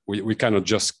cannot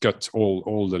just cut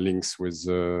all the links with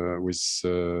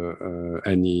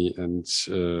any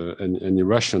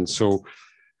Russian. So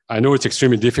I know it's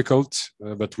extremely difficult,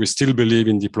 but we still believe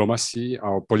in diplomacy.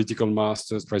 Our political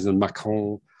masters, President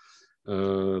Macron,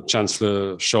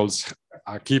 Chancellor Scholz,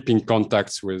 are keeping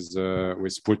contacts with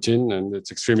Putin, and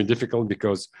it's extremely difficult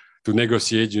because to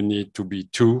negotiate you need to be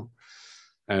two,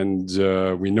 and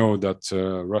we know that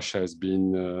Russia has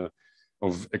been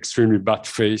of extremely bad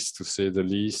faith, to say the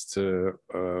least,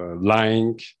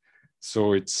 lying.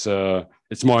 So it's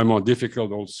more and more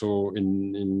difficult also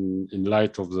in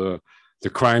light of the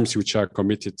crimes which are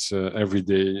committed every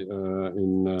day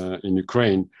in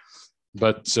Ukraine.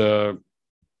 But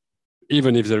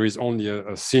even if there is only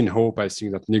a thin hope, I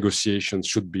think that negotiations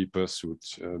should be pursued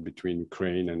between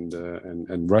Ukraine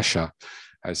and Russia.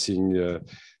 I think,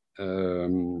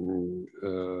 and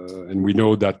we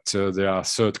know that there are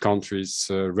third countries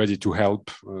ready to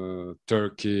help.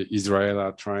 Turkey, Israel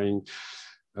are trying.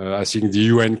 I think the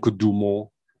UN could do more,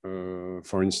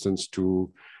 for instance,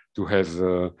 to have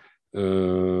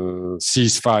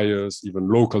ceasefires, even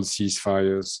local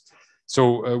ceasefires.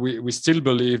 So we still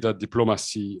believe that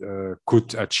diplomacy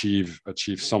could achieve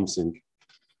something.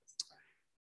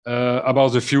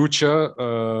 About the future,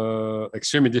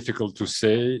 extremely difficult to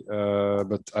say,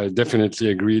 but I definitely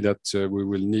agree that we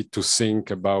will need to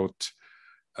think about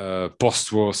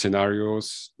post-war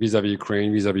scenarios vis-à-vis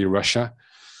Ukraine, vis-à-vis Russia.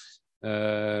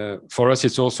 For us,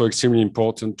 it's also extremely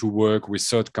important to work with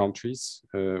third countries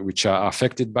which are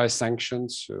affected by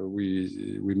sanctions.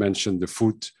 We mentioned the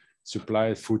food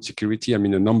supply, food security. I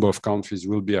mean, a number of countries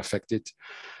will be affected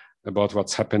about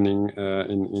what's happening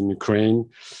in Ukraine.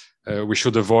 We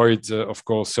should avoid, of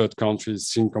course, third countries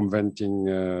circumventing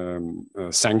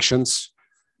sanctions.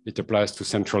 It applies to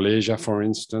Central Asia, for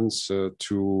instance,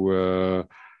 to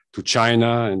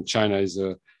China, and China is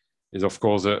of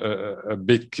course a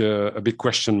big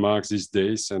question mark these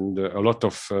days, and a lot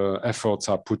of efforts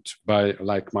are put by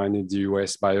like-minded the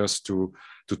US, by us to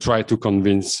try to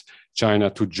convince China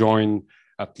to join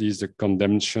at least the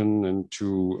condemnation and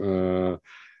to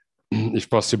if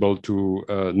possible to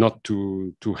not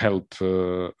to help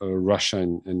Russia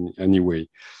in any way.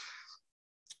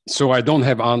 So I don't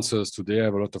have answers today. I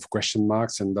have a lot of question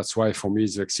marks, and that's why for me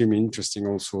it's extremely interesting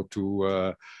also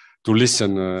to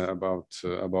listen about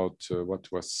what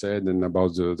was said and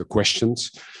about the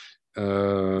questions.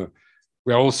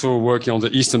 We are also working on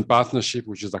the Eastern Partnership,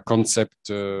 which is a concept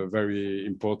very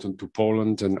important to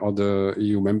Poland and other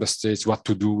EU member states, what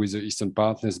to do with the Eastern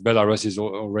partners. Belarus is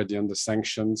already under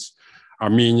sanctions.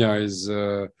 Armenia is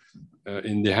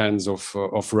in the hands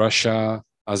of Russia.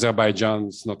 Azerbaijan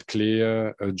is not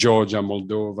clear. Georgia,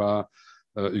 Moldova,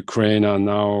 Ukraine are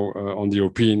now on the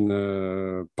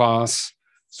European path.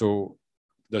 So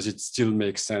does it still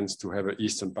make sense to have an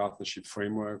Eastern Partnership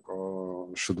framework, or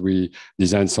should we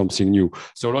design something new?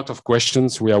 So a lot of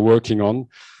questions we are working on.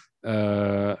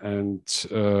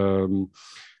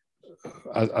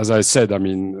 As I said, I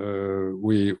mean,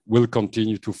 we will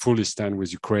continue to fully stand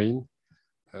with Ukraine.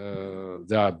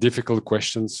 There are difficult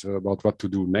questions about what to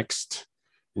do next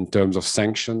in terms of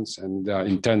sanctions, and there are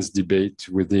intense debate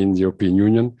within the European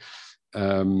Union.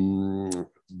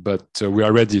 But we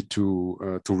are ready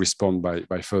to respond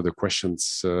by further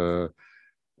questions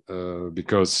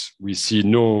because we see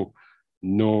no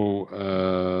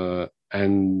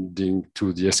ending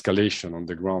to the escalation on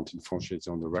the ground,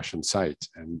 unfortunately, on the Russian side,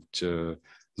 and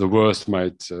the worst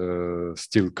might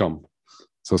still come.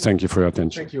 So thank you for your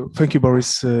attention. Thank you,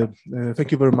 Boris.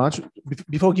 Thank you very much.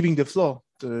 Before giving the floor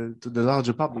to the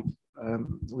larger public,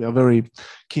 we are very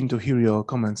keen to hear your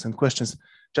comments and questions.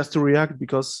 Just to react,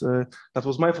 because that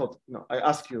was my fault. No, I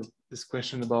asked you this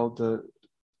question about the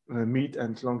mid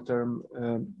and long-term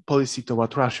policy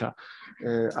toward Russia.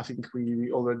 I think we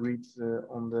all agreed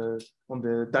on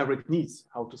the direct needs,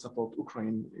 how to support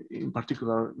Ukraine, in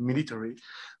particular military.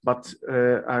 But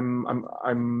I'm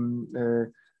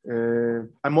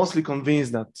mostly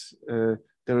convinced that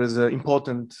there is an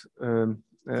important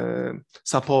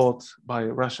support by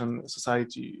Russian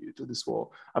society to this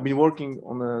war. I've been working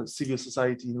on a civil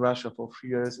society in Russia for 3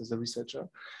 years as a researcher,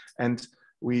 and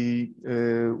we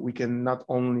can not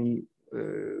only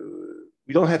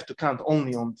we don't have to count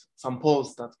only on some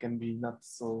polls that can be not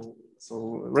so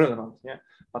relevant, yeah.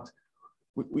 But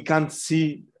we can't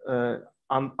see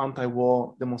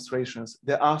anti-war demonstrations.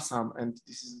 There are some, and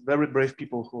this is very brave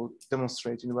people who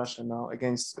demonstrate in Russia now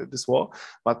against this war.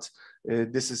 But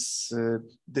this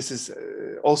is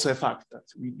also a fact that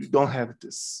we don't have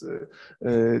this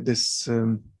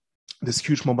this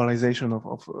huge mobilization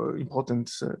of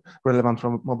important, relevant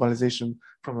mobilization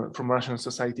from Russian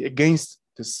society against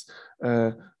this.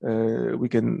 We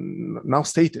can now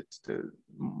state it, the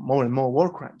more and more war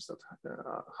crimes that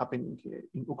are happening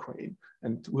in Ukraine,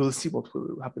 and we'll see what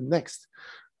will happen next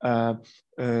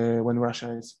when Russia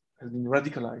has been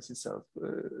radicalized itself,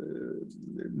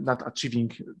 not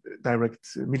achieving direct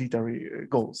military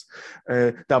goals.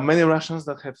 There are many Russians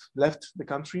that have left the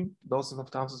country, dozens of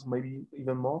thousands, maybe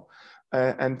even more.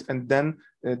 And then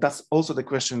that's also the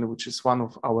question, which is one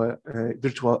of our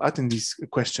virtual attendees'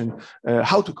 question,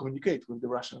 how to communicate with the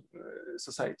Russian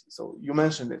society. So you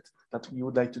mentioned it, that we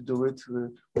would like to do it,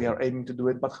 we are aiming to do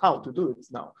it, but how to do it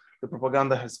now? The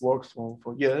propaganda has worked for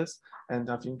years, and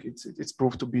I think it's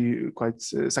proved to be quite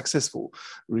successful,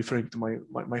 referring to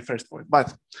my first point.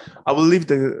 But I will leave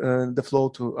the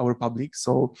floor to our public.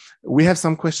 So we have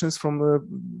some questions from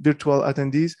virtual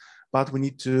attendees, but we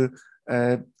need to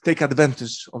take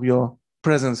advantage of your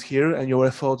presence here and your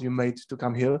effort you made to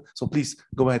come here. So please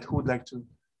go ahead. Who would like to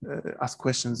ask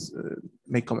questions,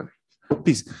 make comment?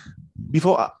 Please,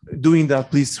 before doing that,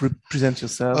 please present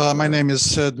yourself. My name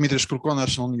is Dmitry Shkurko,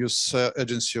 National News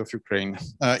Agency of Ukraine.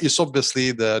 It's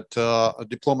obviously that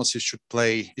diplomacy should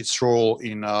play its role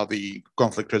in the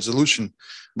conflict resolution.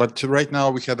 But right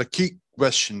now we have a key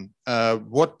question,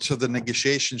 what the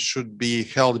negotiations should be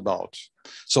held about.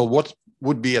 So what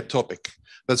would be a topic?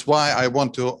 That's why I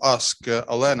want to ask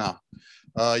Olena.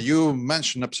 You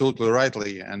mentioned absolutely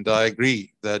rightly, and I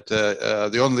agree that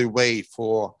the only way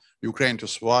for Ukraine to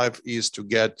survive is to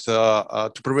get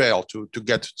to prevail, to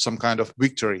get some kind of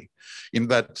victory in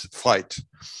that fight.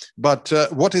 But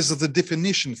what is the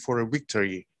definition for a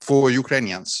victory for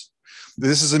Ukrainians?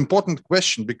 This is an important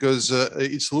question because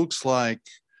it looks like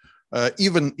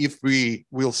even if we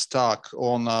will stuck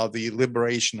on the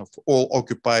liberation of all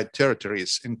occupied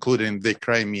territories, including the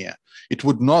Crimea, it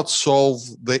would not solve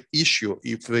the issue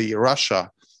if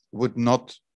Russia would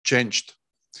not change.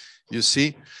 You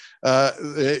see?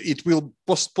 It will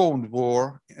postpone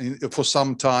war for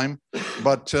some time,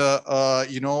 but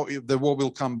you know, the war will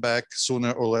come back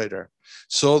sooner or later.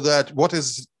 So that what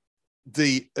is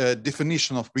the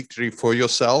definition of victory for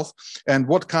yourself, and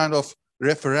what kind of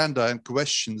referenda and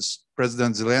questions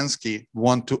President Zelensky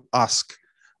want to ask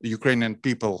the Ukrainian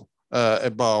people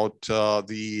about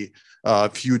the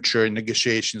future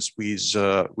negotiations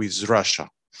with Russia?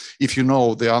 If you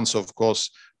know the answer, of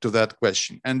course, to that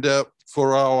question. And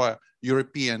for our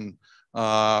European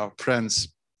friends,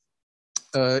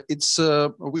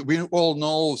 we all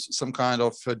know some kind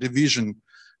of division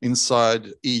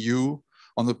inside EU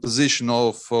on the position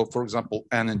of, for example,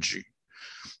 energy.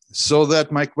 So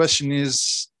that my question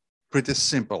is pretty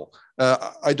simple.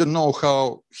 I don't know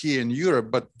how here in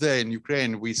Europe, but there in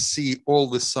Ukraine, we see all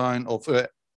the sign of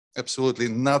absolutely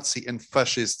Nazi and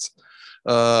fascist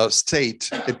state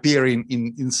appearing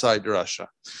inside Russia.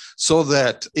 So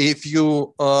that if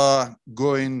you are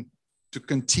going to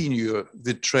continue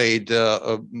the trade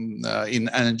in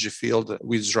energy field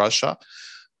with Russia,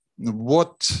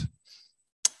 what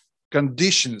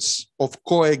conditions of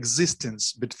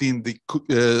coexistence between the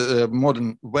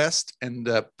modern West and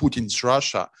Putin's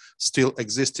Russia still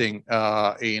existing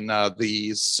in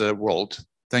this world?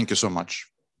 Thank you so much.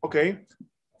 Okay,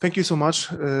 thank you so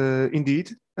much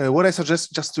indeed. What I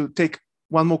suggest just to take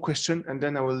one more question, and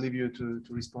then I will leave you to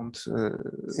respond.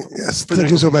 Yes, thank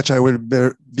you so much. I will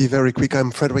be very quick.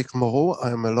 I'm Frédéric Moreau.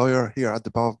 I'm a lawyer here at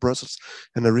the Bar of Brussels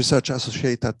and a research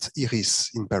associate at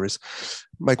IRIS in Paris.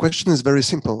 My question is very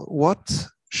simple. What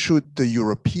should the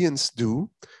Europeans do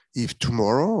if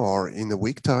tomorrow or in a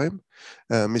week time,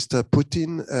 Mr.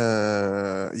 Putin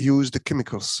used the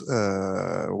chemicals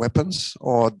weapons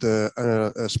or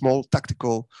a small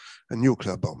tactical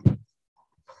nuclear bomb?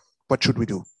 What should we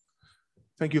do?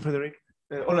 Thank you, Frédéric.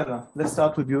 Olena, let's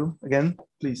start with you again,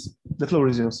 please. The floor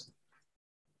is yours.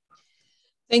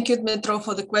 Thank you, Dmitro,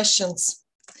 for the questions.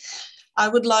 I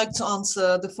would like to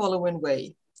answer the following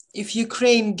way. If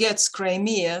Ukraine gets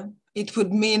Crimea, it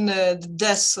would mean the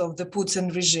death of the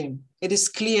Putin regime. It is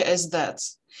clear as that.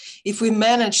 If we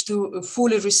manage to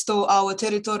fully restore our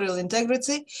territorial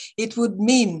integrity, it would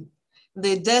mean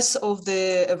the death of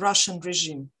the Russian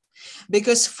regime.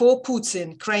 Because for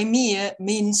Putin, Crimea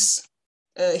means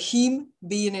him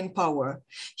being in power.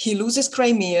 He loses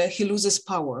Crimea, he loses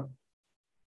power.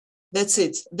 That's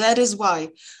it. That is why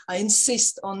I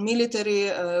insist on military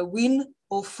win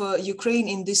of Ukraine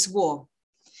in this war.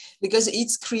 because it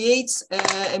creates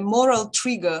a moral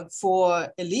trigger for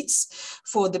elites,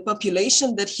 for the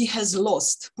population, that he has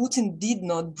lost. Putin did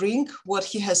not bring what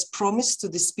he has promised to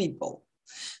these people.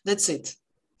 That's it.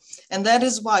 And that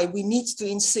is why we need to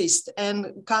insist.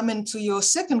 And coming to your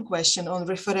second question on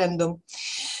referendum,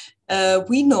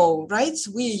 we know, right?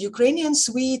 We Ukrainians,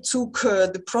 we took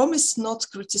the promise not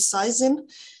criticizing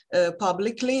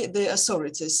publicly the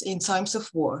authorities in times of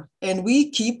war, and we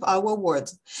keep our word.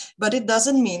 But it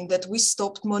doesn't mean that we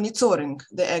stopped monitoring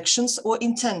the actions or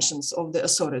intentions of the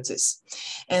authorities.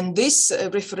 And this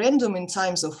referendum in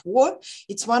times of war,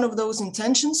 it's one of those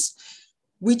intentions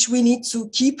which we need to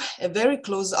keep a very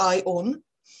close eye on,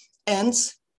 and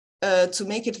to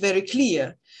make it very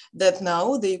clear that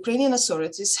now the Ukrainian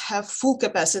authorities have full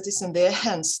capacities in their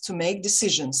hands to make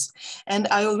decisions. And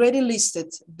I already listed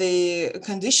the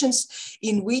conditions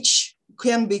in which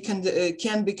can be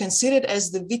considered as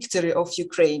the victory of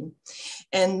Ukraine.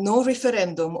 And no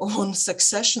referendum on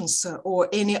successions or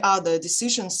any other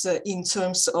decisions in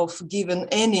terms of giving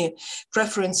any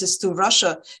preferences to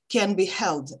Russia can be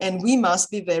held. And we must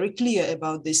be very clear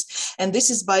about this. And this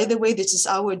is, by the way, this is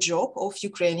our job of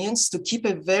Ukrainians, to keep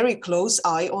a very close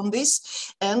eye on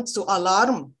this and to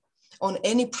alarm on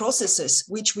any processes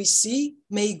which we see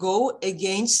may go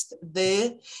against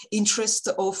the interest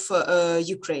of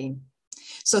Ukraine.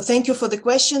 So thank you for the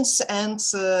questions, and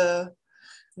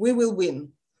we will win.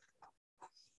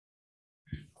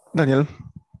 Daniel,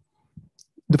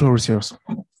 the floor is yours.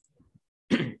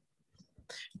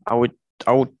 I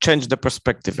would change the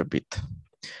perspective a bit.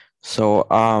 So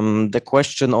the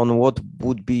question on what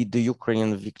would be the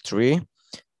Ukrainian victory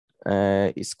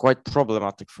is quite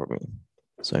problematic for me.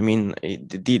 So I mean,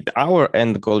 our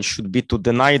end goal should be to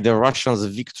deny the Russians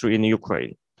victory in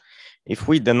Ukraine. If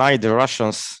we deny the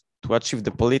Russians to achieve the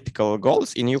political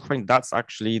goals in Ukraine, that's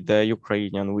actually the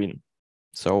Ukrainian win.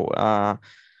 So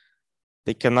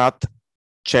they cannot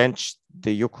change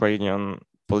the Ukrainian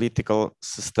political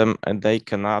system, and they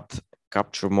cannot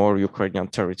capture more Ukrainian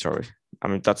territory. I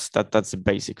mean, that's the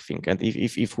basic thing. And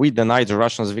if we deny the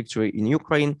Russians victory in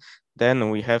Ukraine, then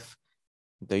we have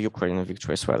the Ukrainian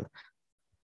victory as well.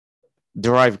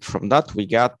 Derived from that, we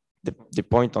got the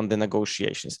point on the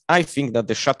negotiations. I think that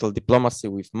the shuttle diplomacy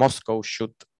with Moscow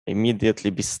should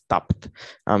immediately be stopped.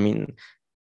 I mean,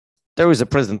 there is a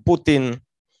President Putin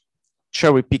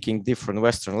cherry picking different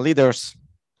Western leaders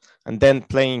and then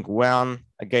playing one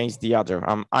against the other.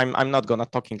 I'm not gonna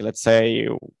talking, let's say,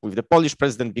 with the Polish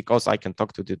president, because I can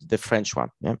talk to the French one,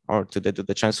 yeah? Or to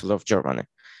the Chancellor of Germany.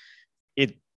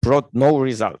 It brought no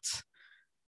results.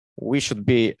 We should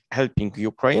be helping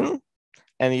Ukraine,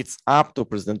 and it's up to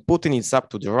President Putin, it's up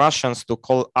to the Russians to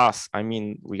call us. I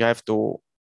mean, we have to,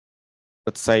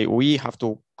 let's say, we have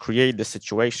to create the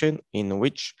situation in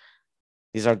which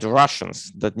these are the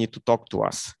Russians that need to talk to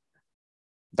us.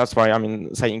 That's why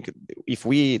I'm saying, if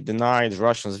we deny the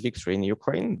Russians victory in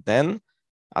Ukraine, then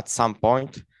at some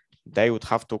point they would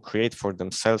have to create for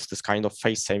themselves this kind of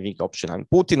face-saving option. And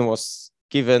Putin was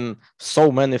given so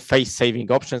many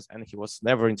face-saving options, and he was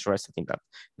never interested in that.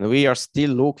 And we are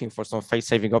still looking for some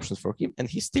face-saving options for him, and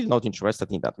he's still not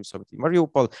interested in that. We saw it in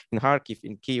Mariupol, in Kharkiv,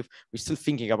 in Kiev. We're still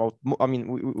thinking about, I mean,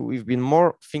 we've been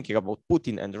more thinking about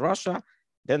Putin and Russia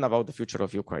than about the future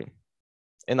of Ukraine.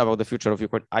 And about the future of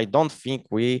Ukraine, I don't think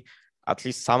we, at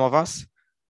least some of us,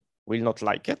 will not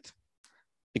like it,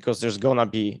 because there's gonna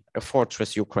be a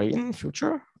fortress Ukraine in the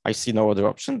future. I see no other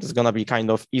option. There's gonna be kind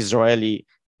of Israeli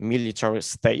military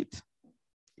state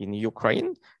in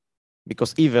Ukraine,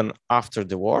 because even after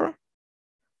the war,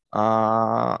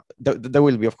 there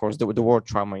will be, of course, the war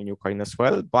trauma in Ukraine as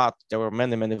well, but there were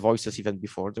many voices even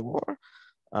before the war,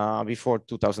 before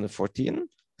 2014,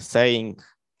 saying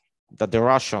that the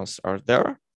Russians are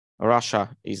there, Russia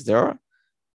is there,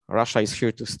 Russia is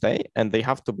here to stay, and they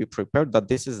have to be prepared that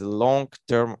this is a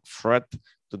long-term threat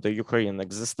to the Ukrainian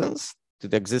existence, to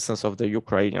the existence of the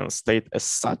Ukrainian state as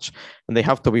such, and they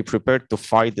have to be prepared to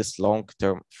fight this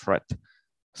long-term threat.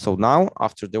 So now,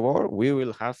 after the war, we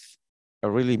will have a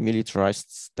really militarized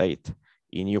state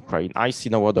in Ukraine. I see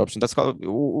no other option. That's called,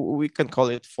 we can call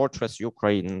it Fortress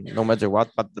Ukraine, no matter what,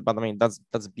 but I mean,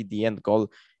 that's be the end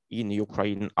goal in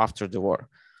Ukraine after the war.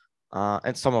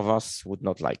 And some of us would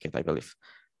not like it, I believe.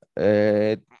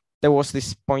 There was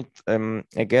this point,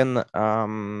 again,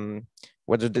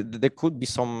 whether there could be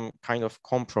some kind of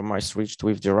compromise reached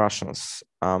with the Russians.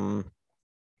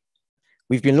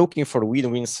 We've been looking for a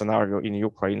win-win scenario in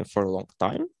Ukraine for a long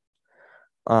time.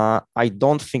 I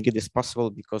don't think it is possible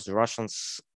because the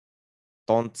Russians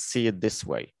don't see it this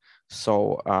way.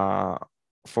 So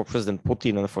for President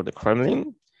Putin and for the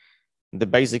Kremlin, the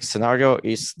basic scenario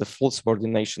is the full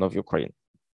subordination of Ukraine.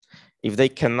 If they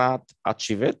cannot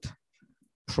achieve it,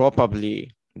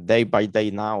 probably day by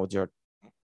day now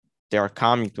they are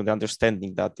coming to the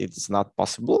understanding that it is not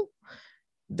possible.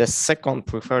 The second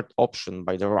preferred option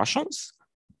by the Russians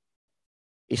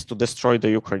is to destroy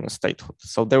the Ukrainian statehood.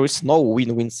 So there is no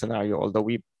win-win scenario, although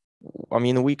we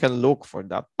can look for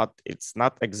that, but it's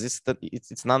not existent.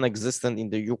 It's non-existent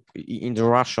in the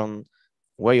Russian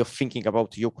way of thinking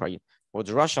about Ukraine. What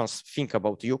the Russians think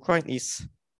about Ukraine is,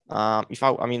 now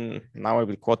I will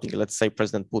be quoting, let's say,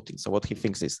 President Putin. So what he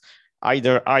thinks is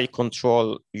either I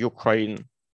control Ukraine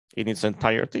in its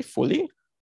entirety fully,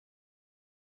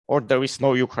 or there is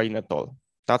no Ukraine at all.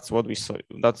 That's what we saw.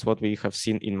 That's what we have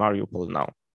seen in Mariupol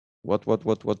now. What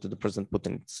the President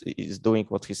Putin is doing,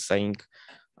 what he's saying,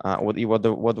 what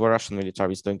the Russian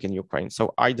military is doing in Ukraine.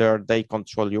 So either they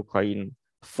control Ukraine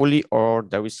fully, or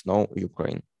there is no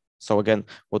Ukraine. So again,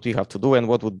 what we have to do, and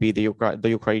what would be the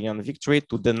Ukrainian victory,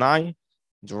 to deny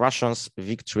the Russians'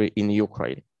 victory in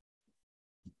Ukraine.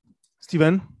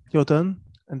 Steven, your turn,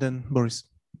 and then Boris.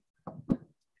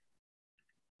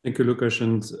 Thank you, Lukasz,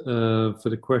 and for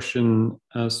the question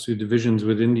as to divisions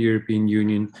within the European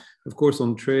Union. Of course,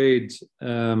 on trade,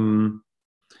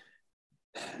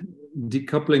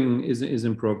 decoupling is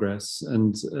in progress,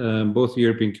 and both the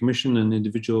European Commission and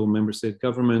individual member state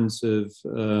governments have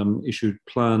issued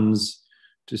plans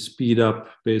to speed up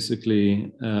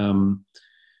basically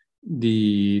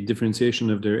the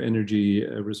differentiation of their energy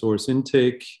resource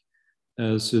intake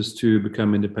so as to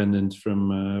become independent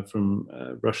from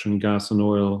Russian gas and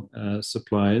oil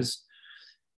supplies.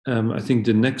 I think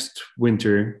the next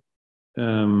winter,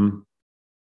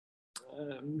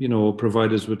 will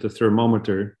provide us with a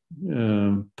thermometer,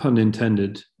 pun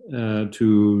intended,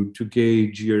 to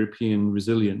gauge European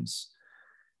resilience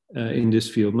in this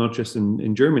field, not just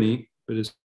in Germany, but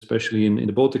especially in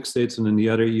the Baltic states and in the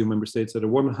other EU member states that are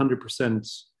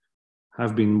 100%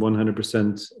 have been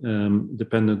 100%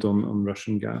 dependent on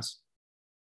Russian gas.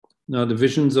 Now, the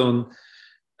visions on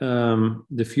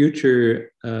the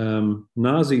future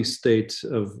Nazi state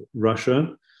of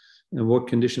Russia and what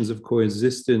conditions of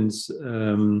coexistence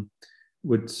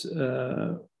would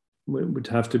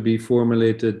have to be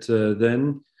formulated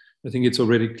then. I think it's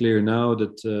already clear now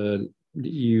that the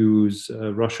EU's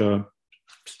Russia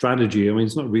strategy,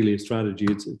 it's not really a strategy,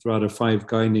 it's rather 5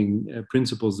 guiding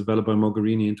principles developed by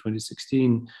Mogherini in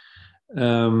 2016,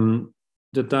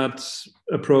 that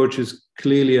approach is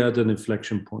clearly at an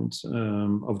inflection point.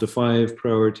 Of the 5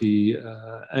 priority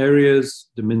areas,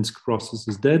 the Minsk process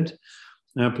is dead.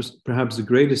 Perhaps the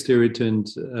greatest irritant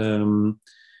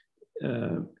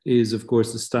is, of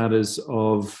course, the status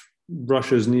of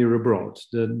Russia's near abroad,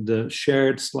 the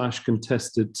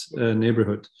shared/contested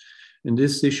neighborhood. And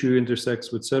this issue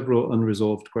intersects with several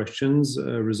unresolved questions,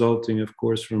 resulting, of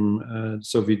course, from the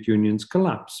Soviet Union's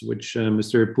collapse, which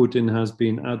Mr. Putin has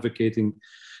been advocating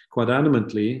quite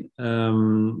adamantly,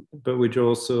 but which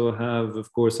also have,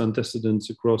 of course,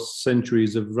 antecedents across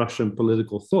centuries of Russian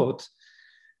political thought.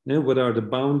 What are the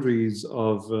boundaries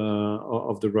of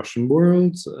the Russian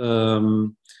world?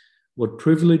 What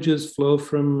privileges flow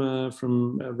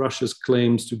from Russia's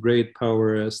claims to great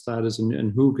power status,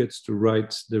 and who gets to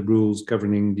write the rules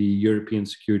governing the European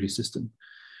security system?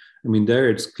 There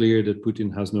it's clear that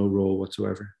Putin has no role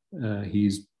whatsoever.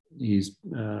 He's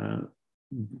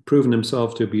proven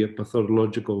himself to be a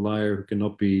pathological liar who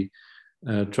cannot be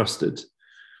trusted.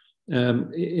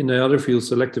 In the other field,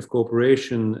 selective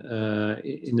cooperation,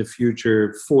 in the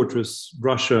future, fortress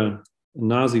Russia,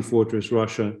 Nazi fortress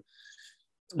Russia,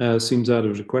 seems out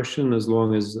of the question as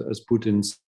long as Putin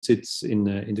sits in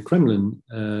the Kremlin,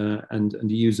 and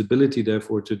the EU's ability,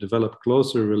 therefore, to develop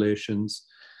closer relations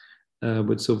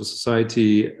with civil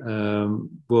society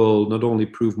will not only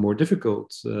prove more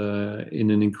difficult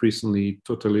in an increasingly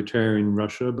totalitarian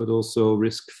Russia, but also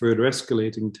risk further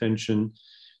escalating tension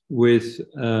with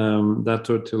that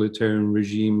totalitarian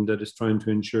regime that is trying to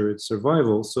ensure its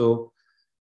survival. So,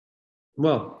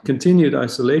 continued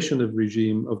isolation of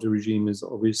the regime is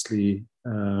obviously,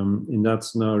 in that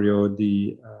scenario,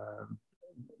 the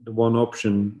one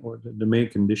option, or the main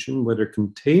condition. Whether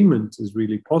containment is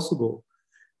really possible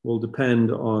will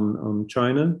depend on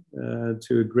China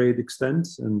to a great extent,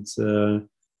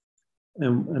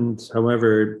 and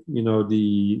however,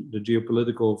 the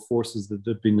geopolitical forces that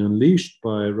have been unleashed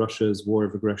by Russia's war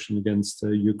of aggression against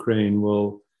Ukraine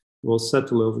will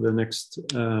settle over the next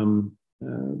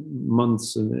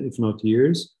months, if not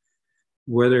years.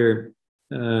 Whether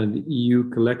the EU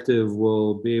collective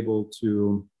will be able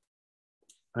to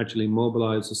actually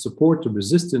mobilize to support the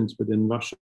resistance within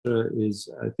Russia is,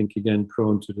 I think, again,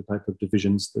 prone to the type of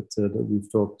divisions that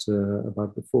we've talked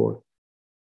about before.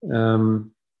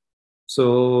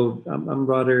 So I'm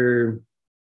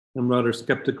rather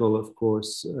skeptical, of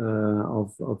course,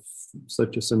 of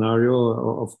such a scenario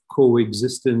of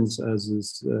coexistence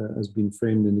as been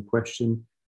framed in the question.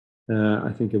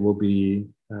 I think it will be,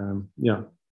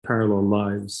 parallel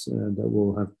lives that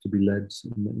will have to be led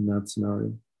in that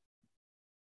scenario.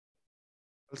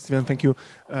 Steven, thank you.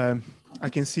 I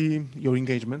can see your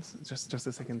engagement. Just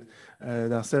a second.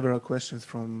 There are several questions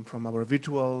from our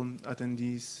virtual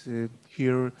attendees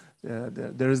here.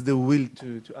 There is the will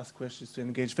to ask questions, to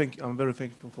engage. Thank you. I'm very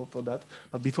thankful for that.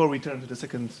 But before we turn to the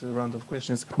second round of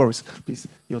questions, Boris, please,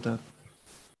 your turn.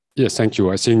 Yes, thank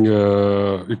you. I think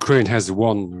Ukraine has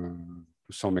won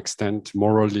to some extent,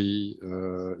 morally,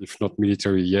 if not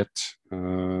military yet.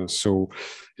 So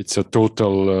it's a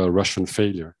total Russian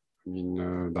failure. I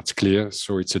mean, that's clear.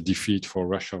 So it's a defeat for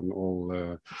Russia on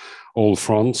all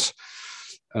fronts.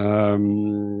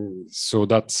 So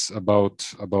that's about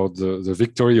the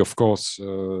victory. Of course,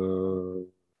 the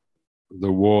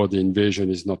war, the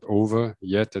invasion is not over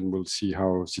yet, and we'll see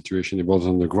how situation evolves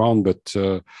on the ground. But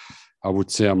I would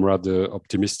say I'm rather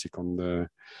optimistic on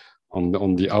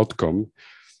the outcome.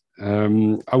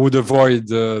 I would avoid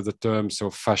the terms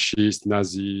of fascist,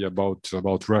 Nazi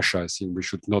about Russia. I think we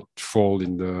should not fall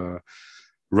in the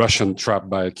Russian trap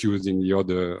by accusing the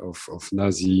other of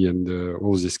Nazi and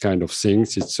all these kind of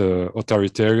things. It's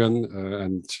authoritarian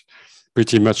and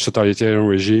pretty much totalitarian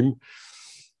regime,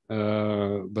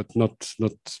 but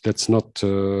let's not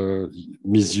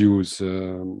misuse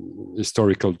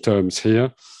historical terms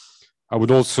here. I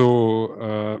would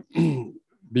also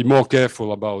be more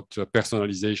careful about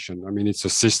personalization. I mean, it's a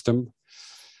system.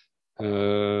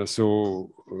 So,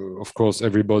 of course,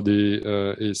 everybody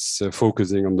is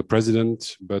focusing on the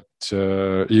president, but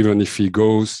even if he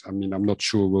goes, I mean, I'm not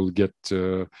sure we'll get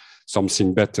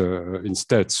something better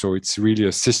instead. So it's really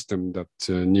a system that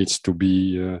needs to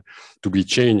be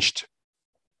changed.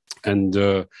 And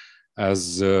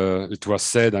as it was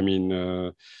said, I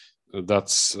mean,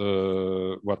 that's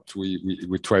what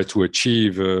we try to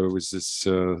achieve with this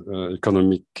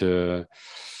economic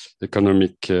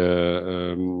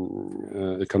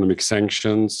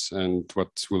sanctions and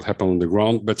what will happen on the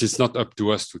ground. But it's not up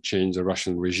to us to change the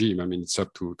Russian regime. I mean, it's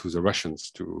up to the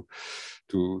Russians to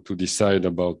decide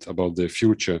about their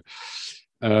future.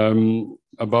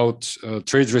 About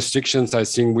trade restrictions, I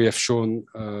think we have shown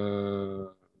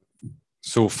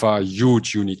so far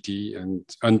huge unity and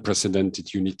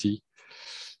unprecedented unity.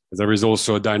 There is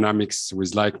also a dynamics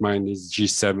with like-minded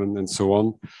G7 and so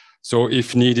on. So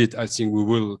if needed, I think we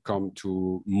will come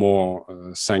to more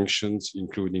sanctions,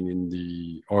 including in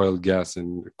the oil, gas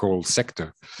and coal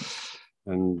sector.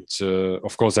 And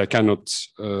of course, I cannot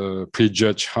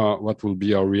prejudge what will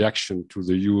be our reaction to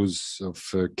the use of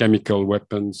chemical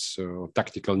weapons or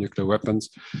tactical nuclear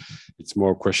weapons. It's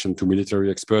more a question to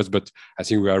military experts, but I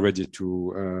think we are ready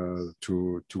to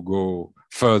go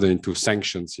further into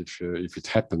sanctions if it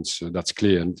happens. That's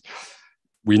clear, and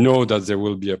we know that there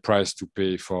will be a price to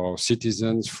pay for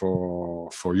citizens,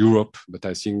 for Europe. But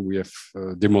I think we have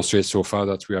demonstrated so far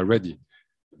that we are ready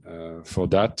for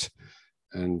that.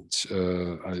 And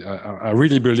I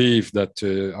really believe that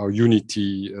our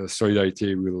unity,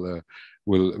 solidarity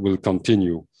will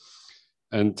continue.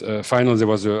 And finally, there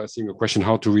was, I think, a question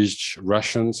how to reach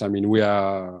Russians. I mean, we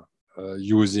are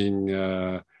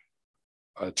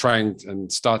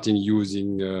starting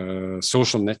using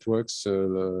social networks,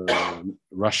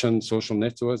 Russian social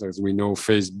networks. As we know,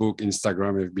 Facebook,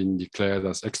 Instagram have been declared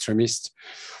as extremist.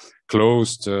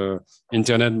 Closed.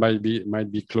 Internet might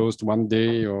be closed one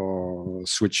day or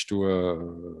switch to a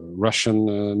Russian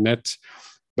net.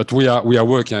 But we are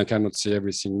working. I cannot say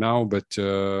everything now, but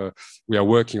we are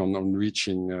working on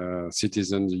reaching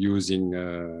citizens using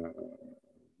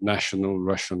national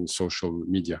Russian social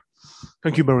media.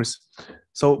 Thank you, Boris.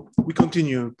 So we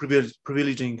continue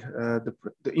privileging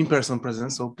the in-person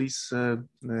presence. So please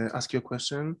ask your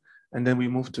question, and then we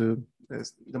move to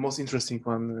the most interesting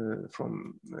one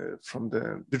from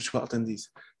the virtual attendees.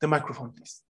 The microphone,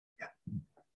 please. Yeah.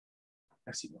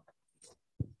 Merci.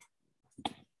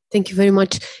 Thank you very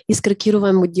much. Iskra Kirova,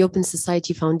 I'm with the Open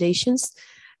Society Foundations,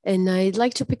 and I'd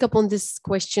like to pick up on this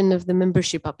question of the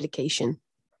membership application.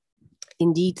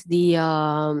 Indeed, the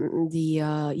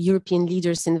European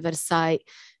leaders in Versailles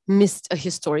missed a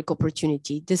historic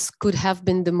opportunity. This could have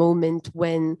been the moment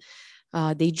when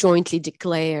they jointly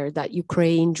declare that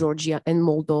Ukraine, Georgia, and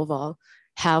Moldova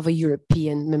have a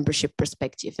European membership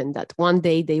perspective and that one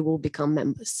day they will become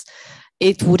members.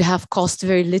 It would have cost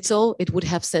very little. It would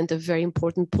have sent a very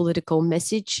important political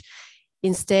message.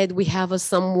 Instead, we have a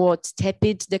somewhat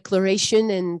tepid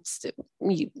declaration and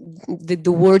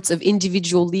the words of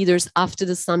individual leaders after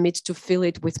the summit to fill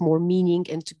it with more meaning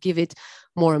and to give it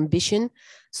more ambition.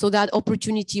 So that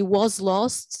opportunity was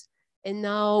lost. And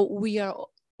now we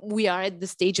are at the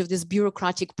stage of this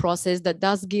bureaucratic process that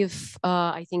does give,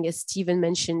 I think, as Stephen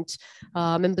mentioned,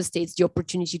 member states the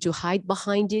opportunity to hide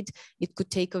behind it. It could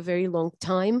take a very long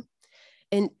time.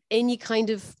 And any kind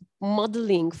of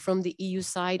modeling from the EU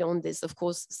side on this, of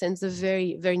course, sends a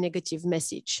very, very negative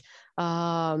message.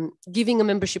 Giving a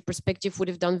membership perspective would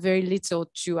have done very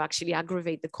little to actually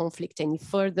aggravate the conflict any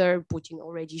further. Putin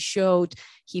already showed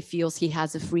he feels he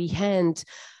has a free hand.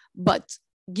 But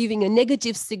giving a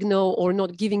negative signal or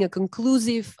not giving a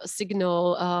conclusive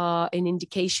signal, an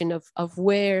indication of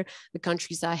where the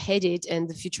countries are headed and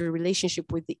the future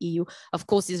relationship with the EU, of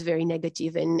course, is very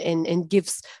negative and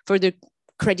gives further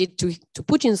credit to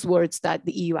Putin's words that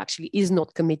the EU actually is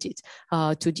not committed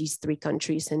to these three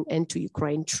countries and to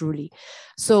Ukraine truly.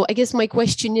 So I guess my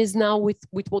question is now with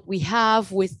what we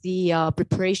have, with the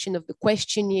preparation of the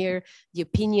questionnaire, the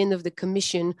opinion of the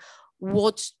Commission,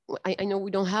 what I know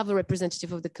we don't have a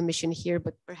representative of the Commission here,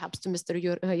 but perhaps to Mr.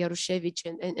 Iarochevitch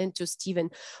and to Stephen,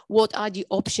 what are the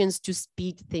options to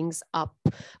speed things up?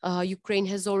 Ukraine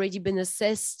has already been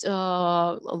assessed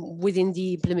within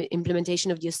the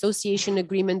implementation of the association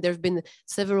agreement. There have been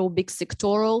several big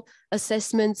sectoral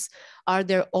assessments. Are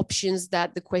there options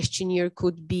that the questionnaire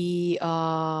could be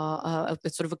a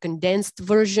sort of a condensed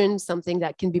version, something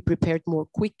that can be prepared more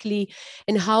quickly?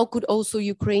 And how could also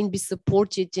Ukraine be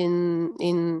supported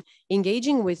in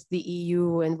engaging with the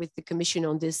EU and with the Commission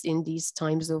on this in these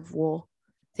times of war?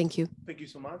 Thank you. Thank you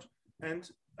so much. And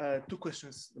two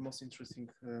questions, the most interesting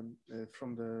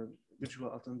from the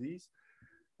virtual attendees.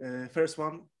 First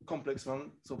one, complex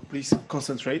one, so please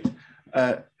concentrate.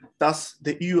 Does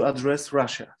the EU address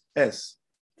Russia as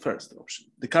first option,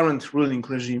 the current ruling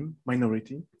regime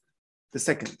minority? The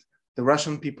second, the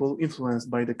Russian people influenced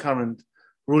by the current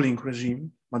ruling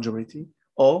regime majority?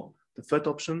 Or the third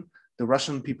option, the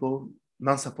Russian people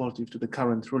non-supportive to the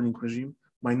current ruling regime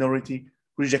minority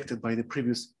rejected by the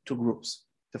previous two groups?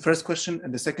 The first question,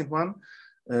 and the second one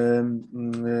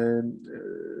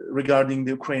regarding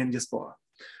the Ukrainian diaspora.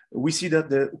 We see that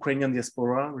the Ukrainian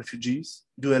diaspora, refugees,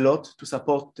 do a lot to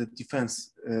support the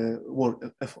defense war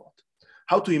effort.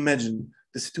 How to imagine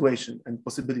the situation and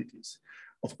possibilities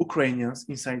of Ukrainians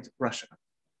inside Russia?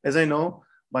 As I know,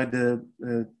 by the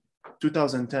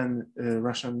 2010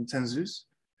 Russian census,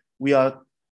 we are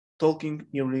talking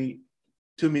nearly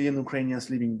 2 million Ukrainians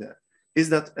living there. Is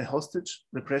that a hostage,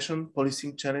 repression,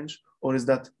 policing challenge, or is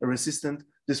that a resistant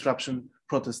disruption,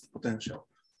 protest potential?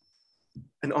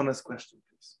 An honest question,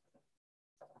 please.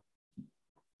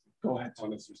 Go ahead.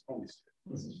 Honest response.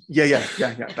 Yeah.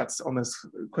 That's honest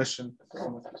question.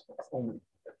 Honest response only.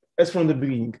 As from the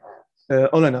beginning,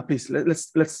 Olena, please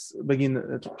let's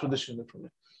begin traditionally from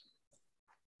it.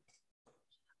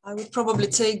 I would probably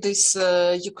take this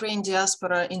Ukraine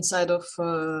diaspora inside of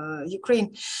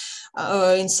Ukraine,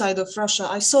 inside of Russia.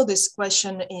 I saw this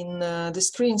question in the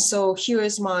screen, so here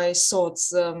is my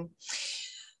thoughts.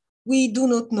 We do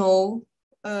not know,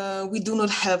 we do not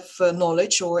have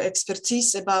knowledge or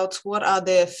expertise about what are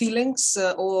their feelings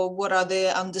or what are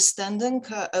their understanding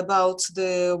about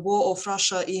the war of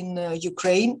Russia in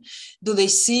Ukraine. Do they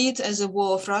see it as a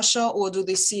war of Russia, or do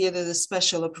they see it as a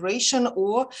special operation,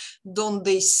 or don't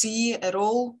they see at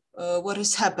all what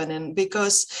is happening?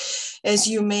 Because as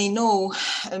you may know,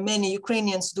 many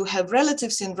Ukrainians do have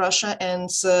relatives in Russia, and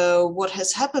what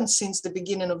has happened since the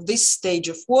beginning of this stage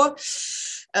of war,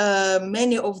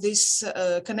 many of these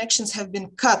connections have been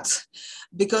cut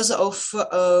because of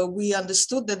we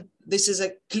understood that this is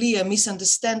a clear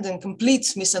misunderstanding, complete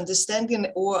misunderstanding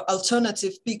or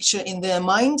alternative picture in their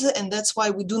mind, and that's why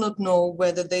we do not know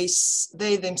whether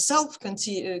they themselves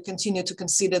continue to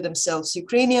consider themselves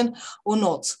Ukrainian or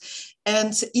not.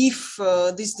 And if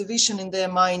this division in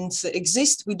their minds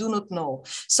exists, we do not know.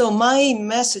 So my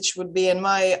message would be, and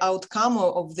my outcome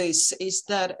of this is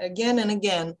that again and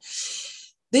again,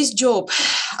 this job,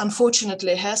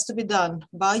 unfortunately, has to be done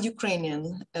by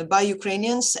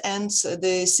Ukrainians and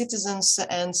the citizens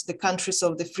and the countries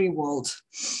of the free world.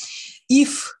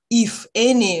 If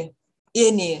any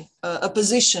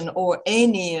opposition or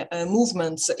any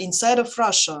movements inside of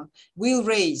Russia will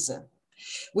raise,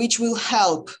 which will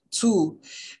help to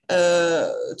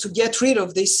get rid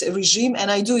of this regime,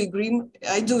 and I do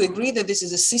agree that this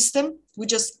is a system. We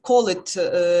just call it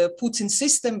Putin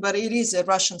system, but it is a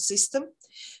Russian system.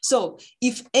 So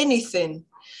if anything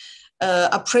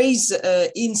appraise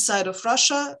inside of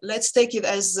Russia, let's take it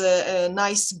as a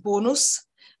nice bonus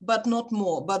but not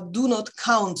more. But do not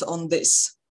count on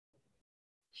this.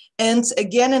 And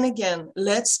again,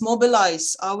 let's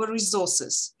mobilize our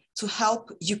resources to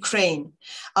help Ukraine,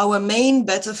 our main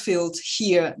battlefield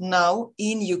here now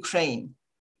in Ukraine.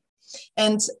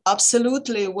 And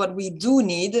absolutely what we do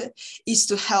need is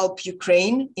to help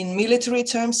Ukraine in military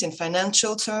terms, in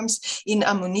financial terms, in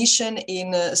ammunition,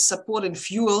 in support and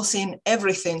fuels, in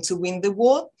everything to win the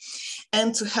war,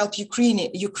 and to help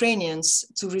Ukrainians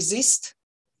to resist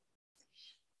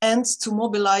and to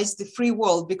mobilize the free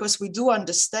world, because we do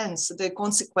understand the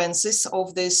consequences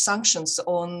of the sanctions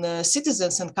on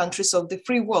citizens and countries of the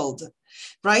free world,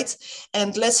 right?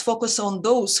 And let's focus on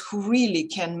those who really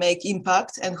can make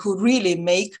impact and who really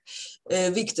make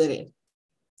victory.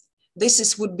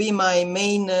 This would be my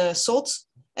main thoughts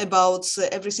about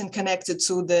everything connected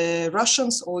to the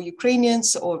Russians or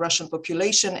Ukrainians or Russian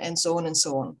population and so on and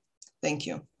so on. Thank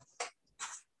you.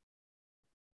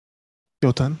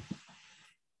 Jotan.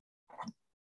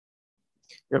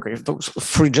 Okay, those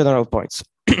three general points.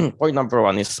 Point number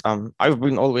one is I've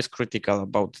been always critical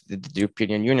about the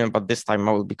European Union, but this time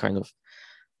I will be kind of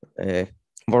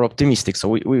more optimistic. So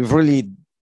we've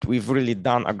really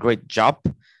done a great job,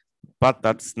 but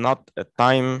that's not a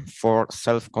time for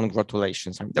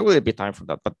self-congratulations. I mean, there will be time for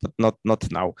that, but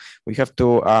not now. We have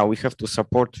to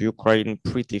support Ukraine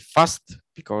pretty fast,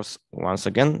 because once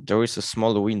again there is a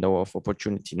small window of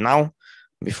opportunity now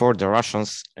before the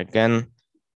Russians again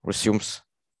resumes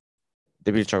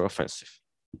the military offensive.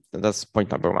 That's point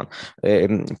number one.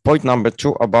 Point number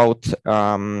two about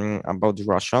the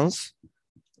Russians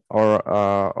or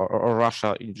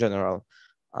Russia in general.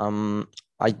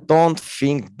 I don't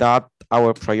think that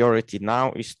our priority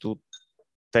now is to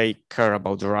take care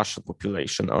about the Russian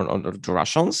population or the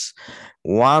Russians.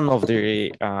 One of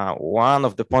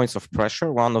the points of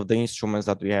pressure, one of the instruments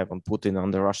that we have on Putin, on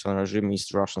the Russian regime, is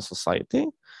the Russian society.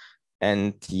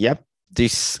 And yep,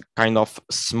 this kind of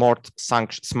smart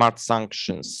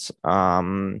sanctions.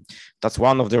 That's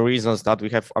one of the reasons that we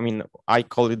have. I mean, I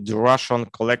call it the Russian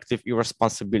collective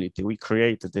irresponsibility. We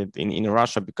created it in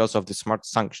Russia because of the smart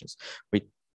sanctions. We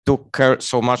took care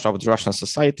so much of the Russian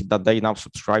society that they now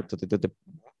subscribe to the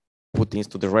Putin's,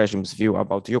 to the regime's view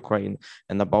about Ukraine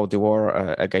and about the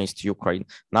war against Ukraine.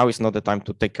 Now is not the time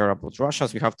to take care about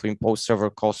Russians. We have to impose several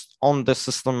costs on the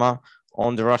system,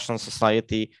 on the Russian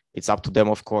society. It's up to them,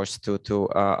 of course, to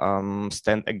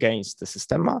stand against the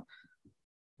system.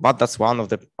 But that's one of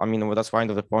the, that's one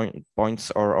of the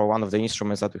points or one of the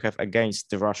instruments that we have against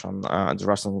the Russian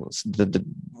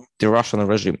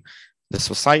regime. The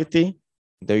society,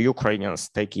 the Ukrainians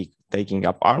taking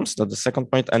up arms. That's the second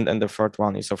point, and the third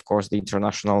one is, of course, the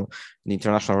international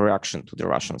reaction to the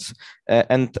Russians.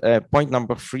 Point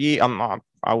number three,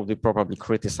 I will be probably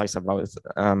criticized about it.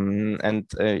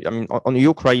 On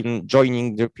Ukraine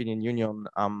joining the European Union,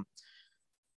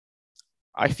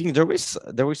 I think there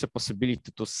is a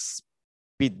possibility to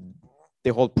speed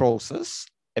the whole process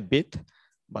a bit,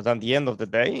 but at the end of the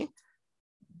day,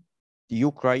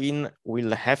 Ukraine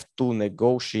will have to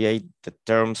negotiate the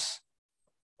terms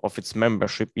of its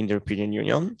membership in the European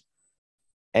Union.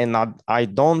 And I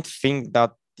don't think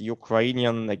that the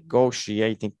Ukrainian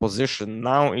negotiating position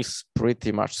now is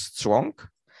pretty much strong.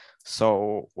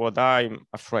 So what I'm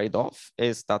afraid of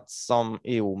is that some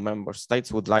EU member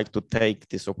states would like to take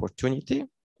this opportunity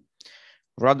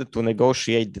rather to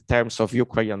negotiate the terms of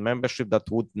Ukrainian membership that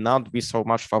would not be so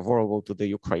much favorable to the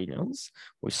Ukrainians.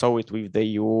 We saw it with the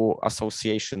EU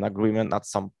association agreement at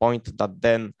some point, that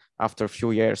then after a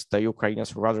few years, the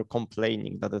Ukrainians were rather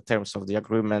complaining that the terms of the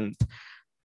agreement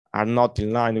are not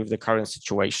in line with the current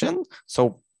situation.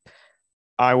 So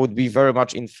I would be very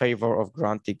much in favor of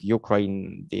granting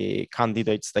Ukraine the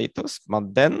candidate status,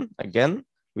 but then again,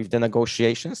 with the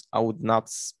negotiations, I would not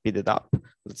speed it up.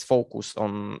 Let's focus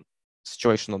on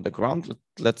situation on the ground.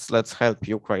 Let's help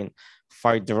Ukraine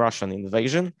fight the Russian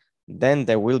invasion. Then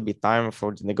there will be time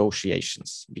for the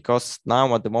negotiations, because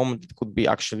now at the moment it could be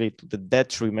actually to the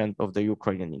detriment of the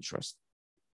Ukrainian interest.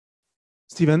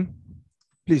 Stephen,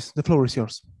 please, the floor is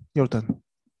yours. Your turn.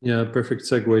 Yeah, perfect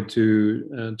segue to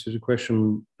the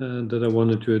question that I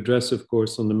wanted to address, of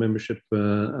course, on the membership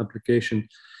application,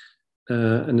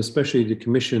 and especially the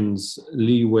Commission's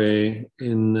leeway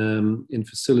in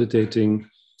facilitating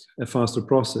a faster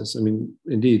process. I mean,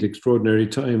 indeed, extraordinary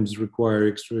times require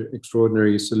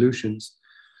extraordinary solutions.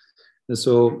 And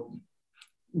so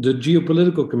the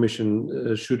Geopolitical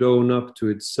Commission should own up to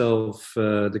its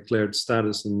self-declared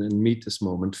status and meet this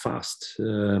moment fast.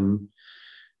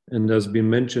 And as been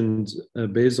mentioned,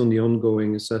 based on the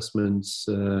ongoing assessments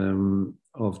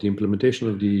of the implementation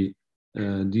of the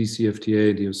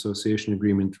DCFTA, the association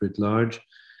agreement writ large,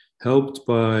 helped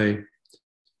by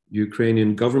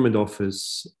Ukrainian government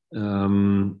office,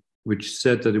 which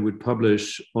said that it would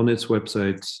publish on its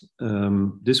website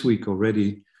this week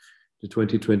already the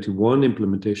 2021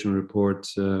 implementation report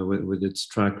with its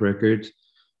track record.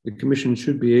 The Commission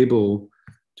should be able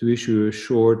to issue a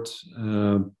short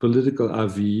political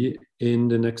avis in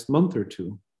the next month or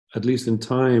two, at least in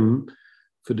time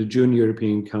for the June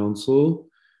European Council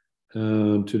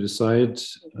to decide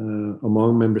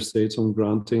among member states on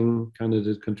granting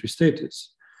candidate country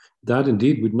status. That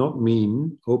indeed would not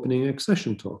mean opening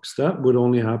accession talks. That would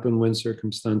only happen when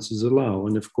circumstances allow.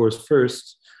 And of course,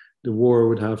 first, the war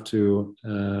would have to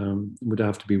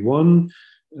be won,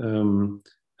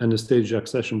 and the staged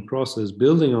accession process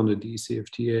building on the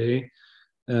DCFTA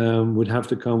would have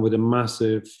to come with a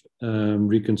massive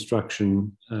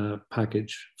reconstruction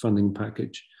funding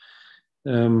package.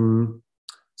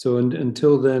 So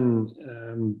until then,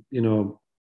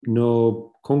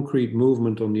 no concrete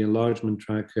movement on the enlargement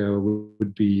track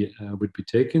would be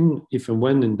taken. If and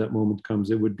when that moment comes,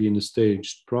 it would be in a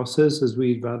staged process as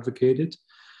we've advocated.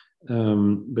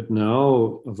 But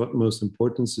now of utmost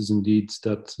importance is indeed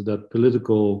that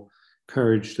political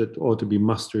courage that ought to be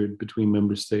mustered between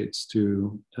member states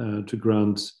to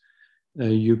grant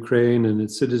Ukraine and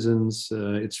its citizens,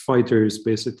 its fighters,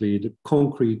 basically the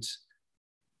concrete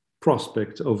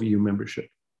prospect of EU membership.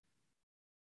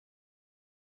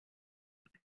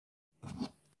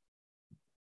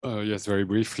 Yes, very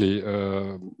briefly.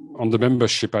 On the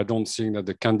membership, I don't think that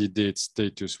the candidate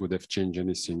status would have changed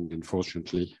anything,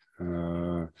 unfortunately.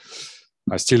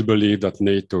 I still believe that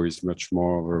NATO is much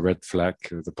more of a red flag,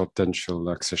 the potential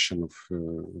accession of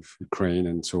Ukraine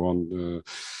and so on.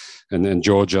 And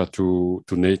Georgia to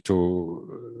NATO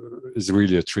is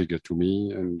really a trigger to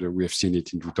me. And we have seen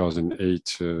it in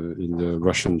 2008 in the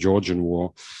Russian-Georgian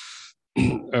war.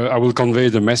 I will convey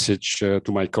the message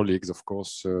to my colleagues, of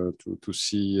course,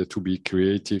 to be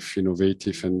creative,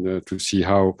 innovative, and to see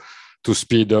how to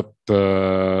speed up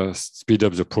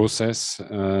the process.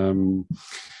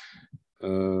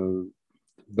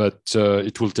 But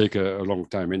it will take a long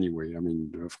time anyway. I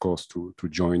mean, of course, to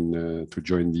join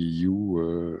the EU.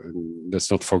 And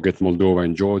let's not forget Moldova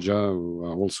and Georgia, who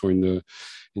are also in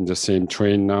the same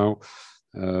train now.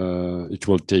 It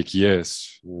will take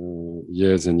years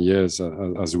and years,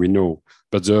 as we know.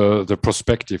 But the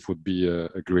perspective would be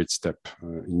a great step,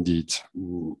 indeed.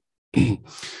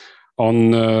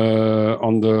 On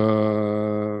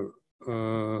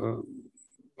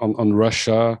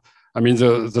Russia, I mean,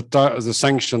 the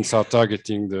sanctions are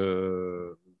targeting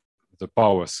the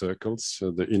power circles,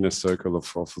 the inner circle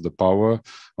of the power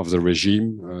of the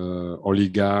regime,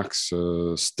 oligarchs,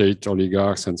 state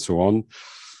oligarchs, and so on.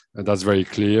 And that's very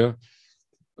clear.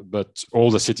 But all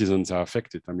the citizens are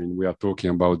affected. I mean, we are talking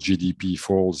about GDP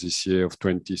falls this year of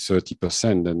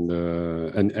 20–30%,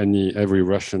 and every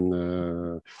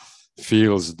Russian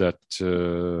feels that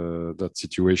that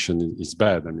situation is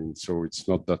bad. I mean, so it's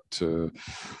not that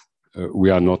we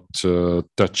are not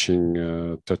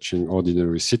touching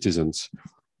ordinary citizens,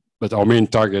 but our main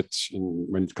target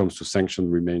when it comes to sanctions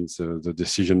remains the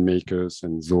decision makers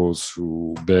and those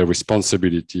who bear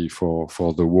responsibility for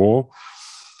the war.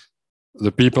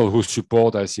 The people who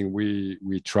support, I think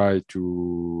we try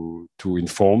to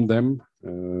inform them.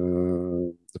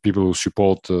 The people who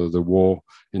support the war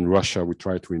in Russia, we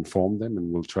try to inform them,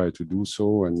 and we'll try to do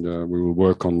so, and we will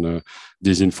work on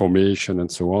disinformation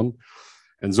and so on.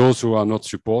 And those who are not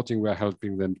supporting, we are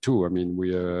helping them too. I mean,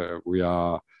 we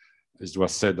are. It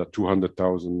was said that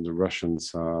 200,000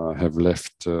 Russians have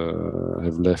left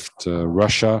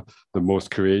Russia. The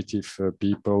most creative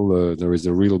people. There is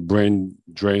a real brain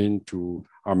drain to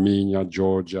Armenia,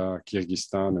 Georgia,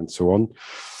 Kyrgyzstan, and so on.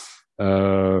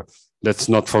 Let's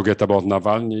not forget about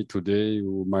Navalny today,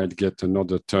 who might get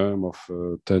another term of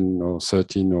 10 or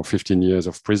 13 or 15 years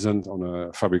of prison on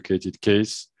a fabricated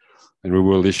case. And we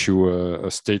will issue a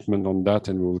statement on that,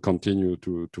 and we will continue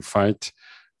to fight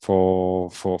for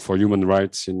human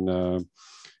rights in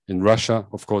Russia.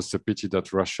 Of course, the pity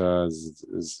that Russia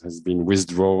has been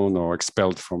withdrawn or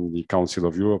expelled from the Council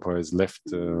of Europe, or has left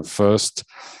first,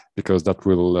 because that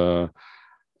will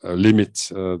limit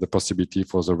the possibility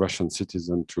for the Russian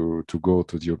citizen to go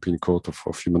to the European Court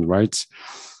of Human Rights.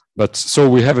 But so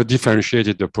we have a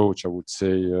differentiated approach, I would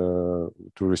say, to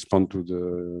respond to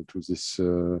this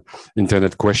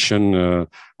internet question.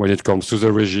 When it comes to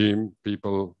the regime,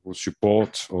 people who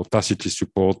support or tacitly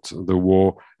support the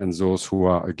war, and those who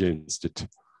are against it.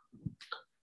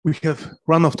 We have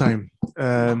run out of time.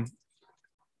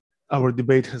 Our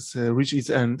debate has reached its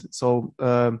end. So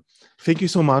thank you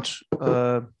so much.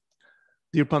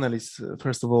 Dear panelists,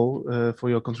 first of all, for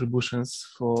your contributions,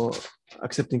 for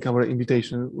accepting our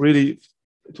invitation. Really,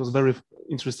 it was very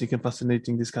interesting and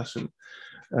fascinating discussion,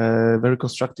 very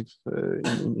constructive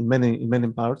in many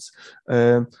parts.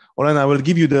 Olena, I will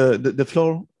give you the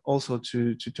floor also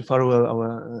to farewell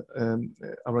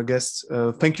our guests.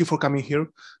 Thank you for coming here,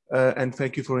 and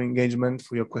thank you for your engagement,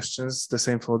 for your questions. The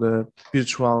same for the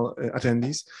virtual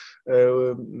attendees.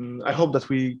 I hope that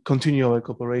we continue our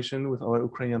cooperation with our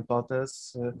Ukrainian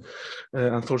partners.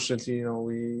 Unfortunately, you know,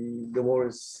 the war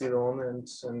is still on,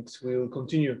 and we will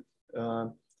continue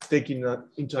taking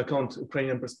into account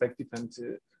Ukrainian perspective and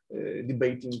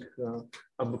debating,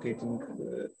 advocating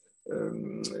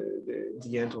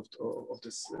the end of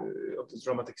this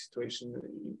dramatic situation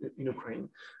in Ukraine.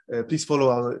 Please follow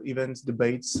our events,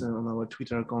 debates on our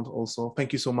Twitter account also.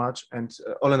 Thank you so much. And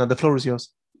Olena, the floor is yours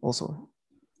also.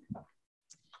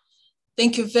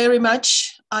 Thank you very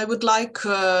much. I would like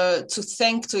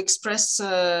to express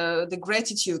the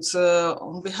gratitude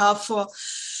on behalf of,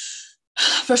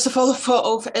 first of all,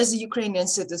 as a Ukrainian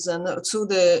citizen, to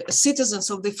the citizens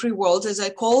of the free world, as I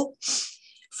call,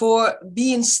 for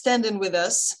standing with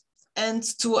us and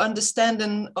to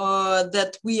understanding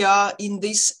that we are in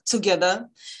this together,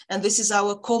 and this is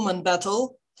our common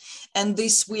battle, and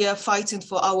this we are fighting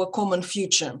for our common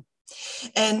future.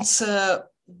 And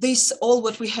this, all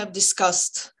what we have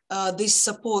discussed, this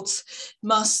support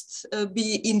must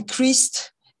be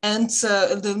increased. And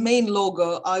the main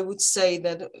logo, I would say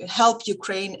that help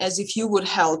Ukraine as if you would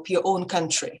help your own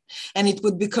country. And it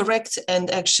would be correct. And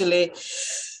actually,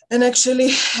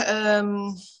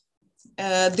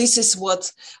 this is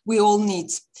what we all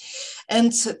need.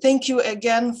 And thank you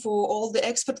again for all the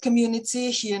expert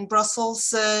community here in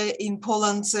Brussels, in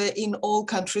Poland, in all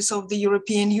countries of the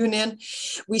European Union.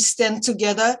 We stand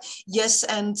together. Yes,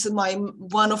 and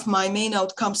one of my main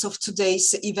outcomes of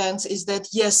today's event is that,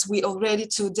 yes, we already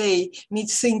today need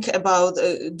to think about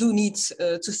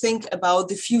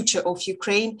the future of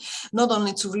Ukraine, not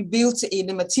only to rebuild in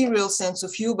a material sense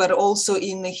of view, but also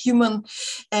in a human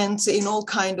and in all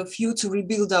kind of view, to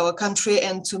rebuild our country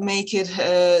and to make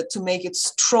it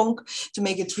strong, to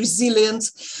make it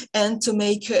resilient, and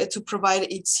to provide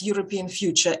its European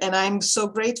future. And I'm so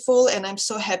grateful, and I'm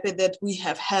so happy that we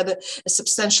have had a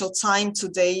substantial time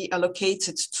today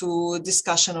allocated to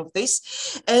discussion of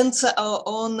this. And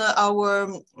I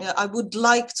would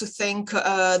like to thank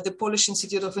the Polish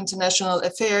Institute of International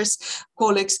Affairs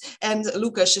colleagues, and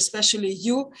Lukasz, especially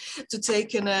you, to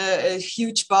take a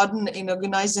huge burden in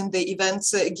organizing the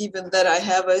events, given that I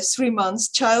have a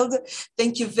 3-month child.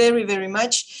 Thank you very, very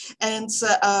much. And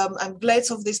I'm glad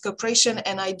of this cooperation.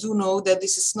 And I do know that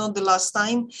this is not the last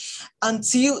time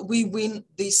until we win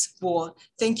this war.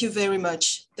 Thank you very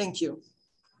much. Thank you.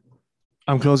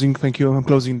 Thank you. I'm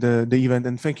closing the event.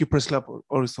 And thank you, Press Club,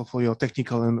 also for your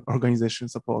technical and organization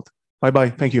support.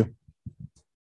 Bye-bye. Thank you.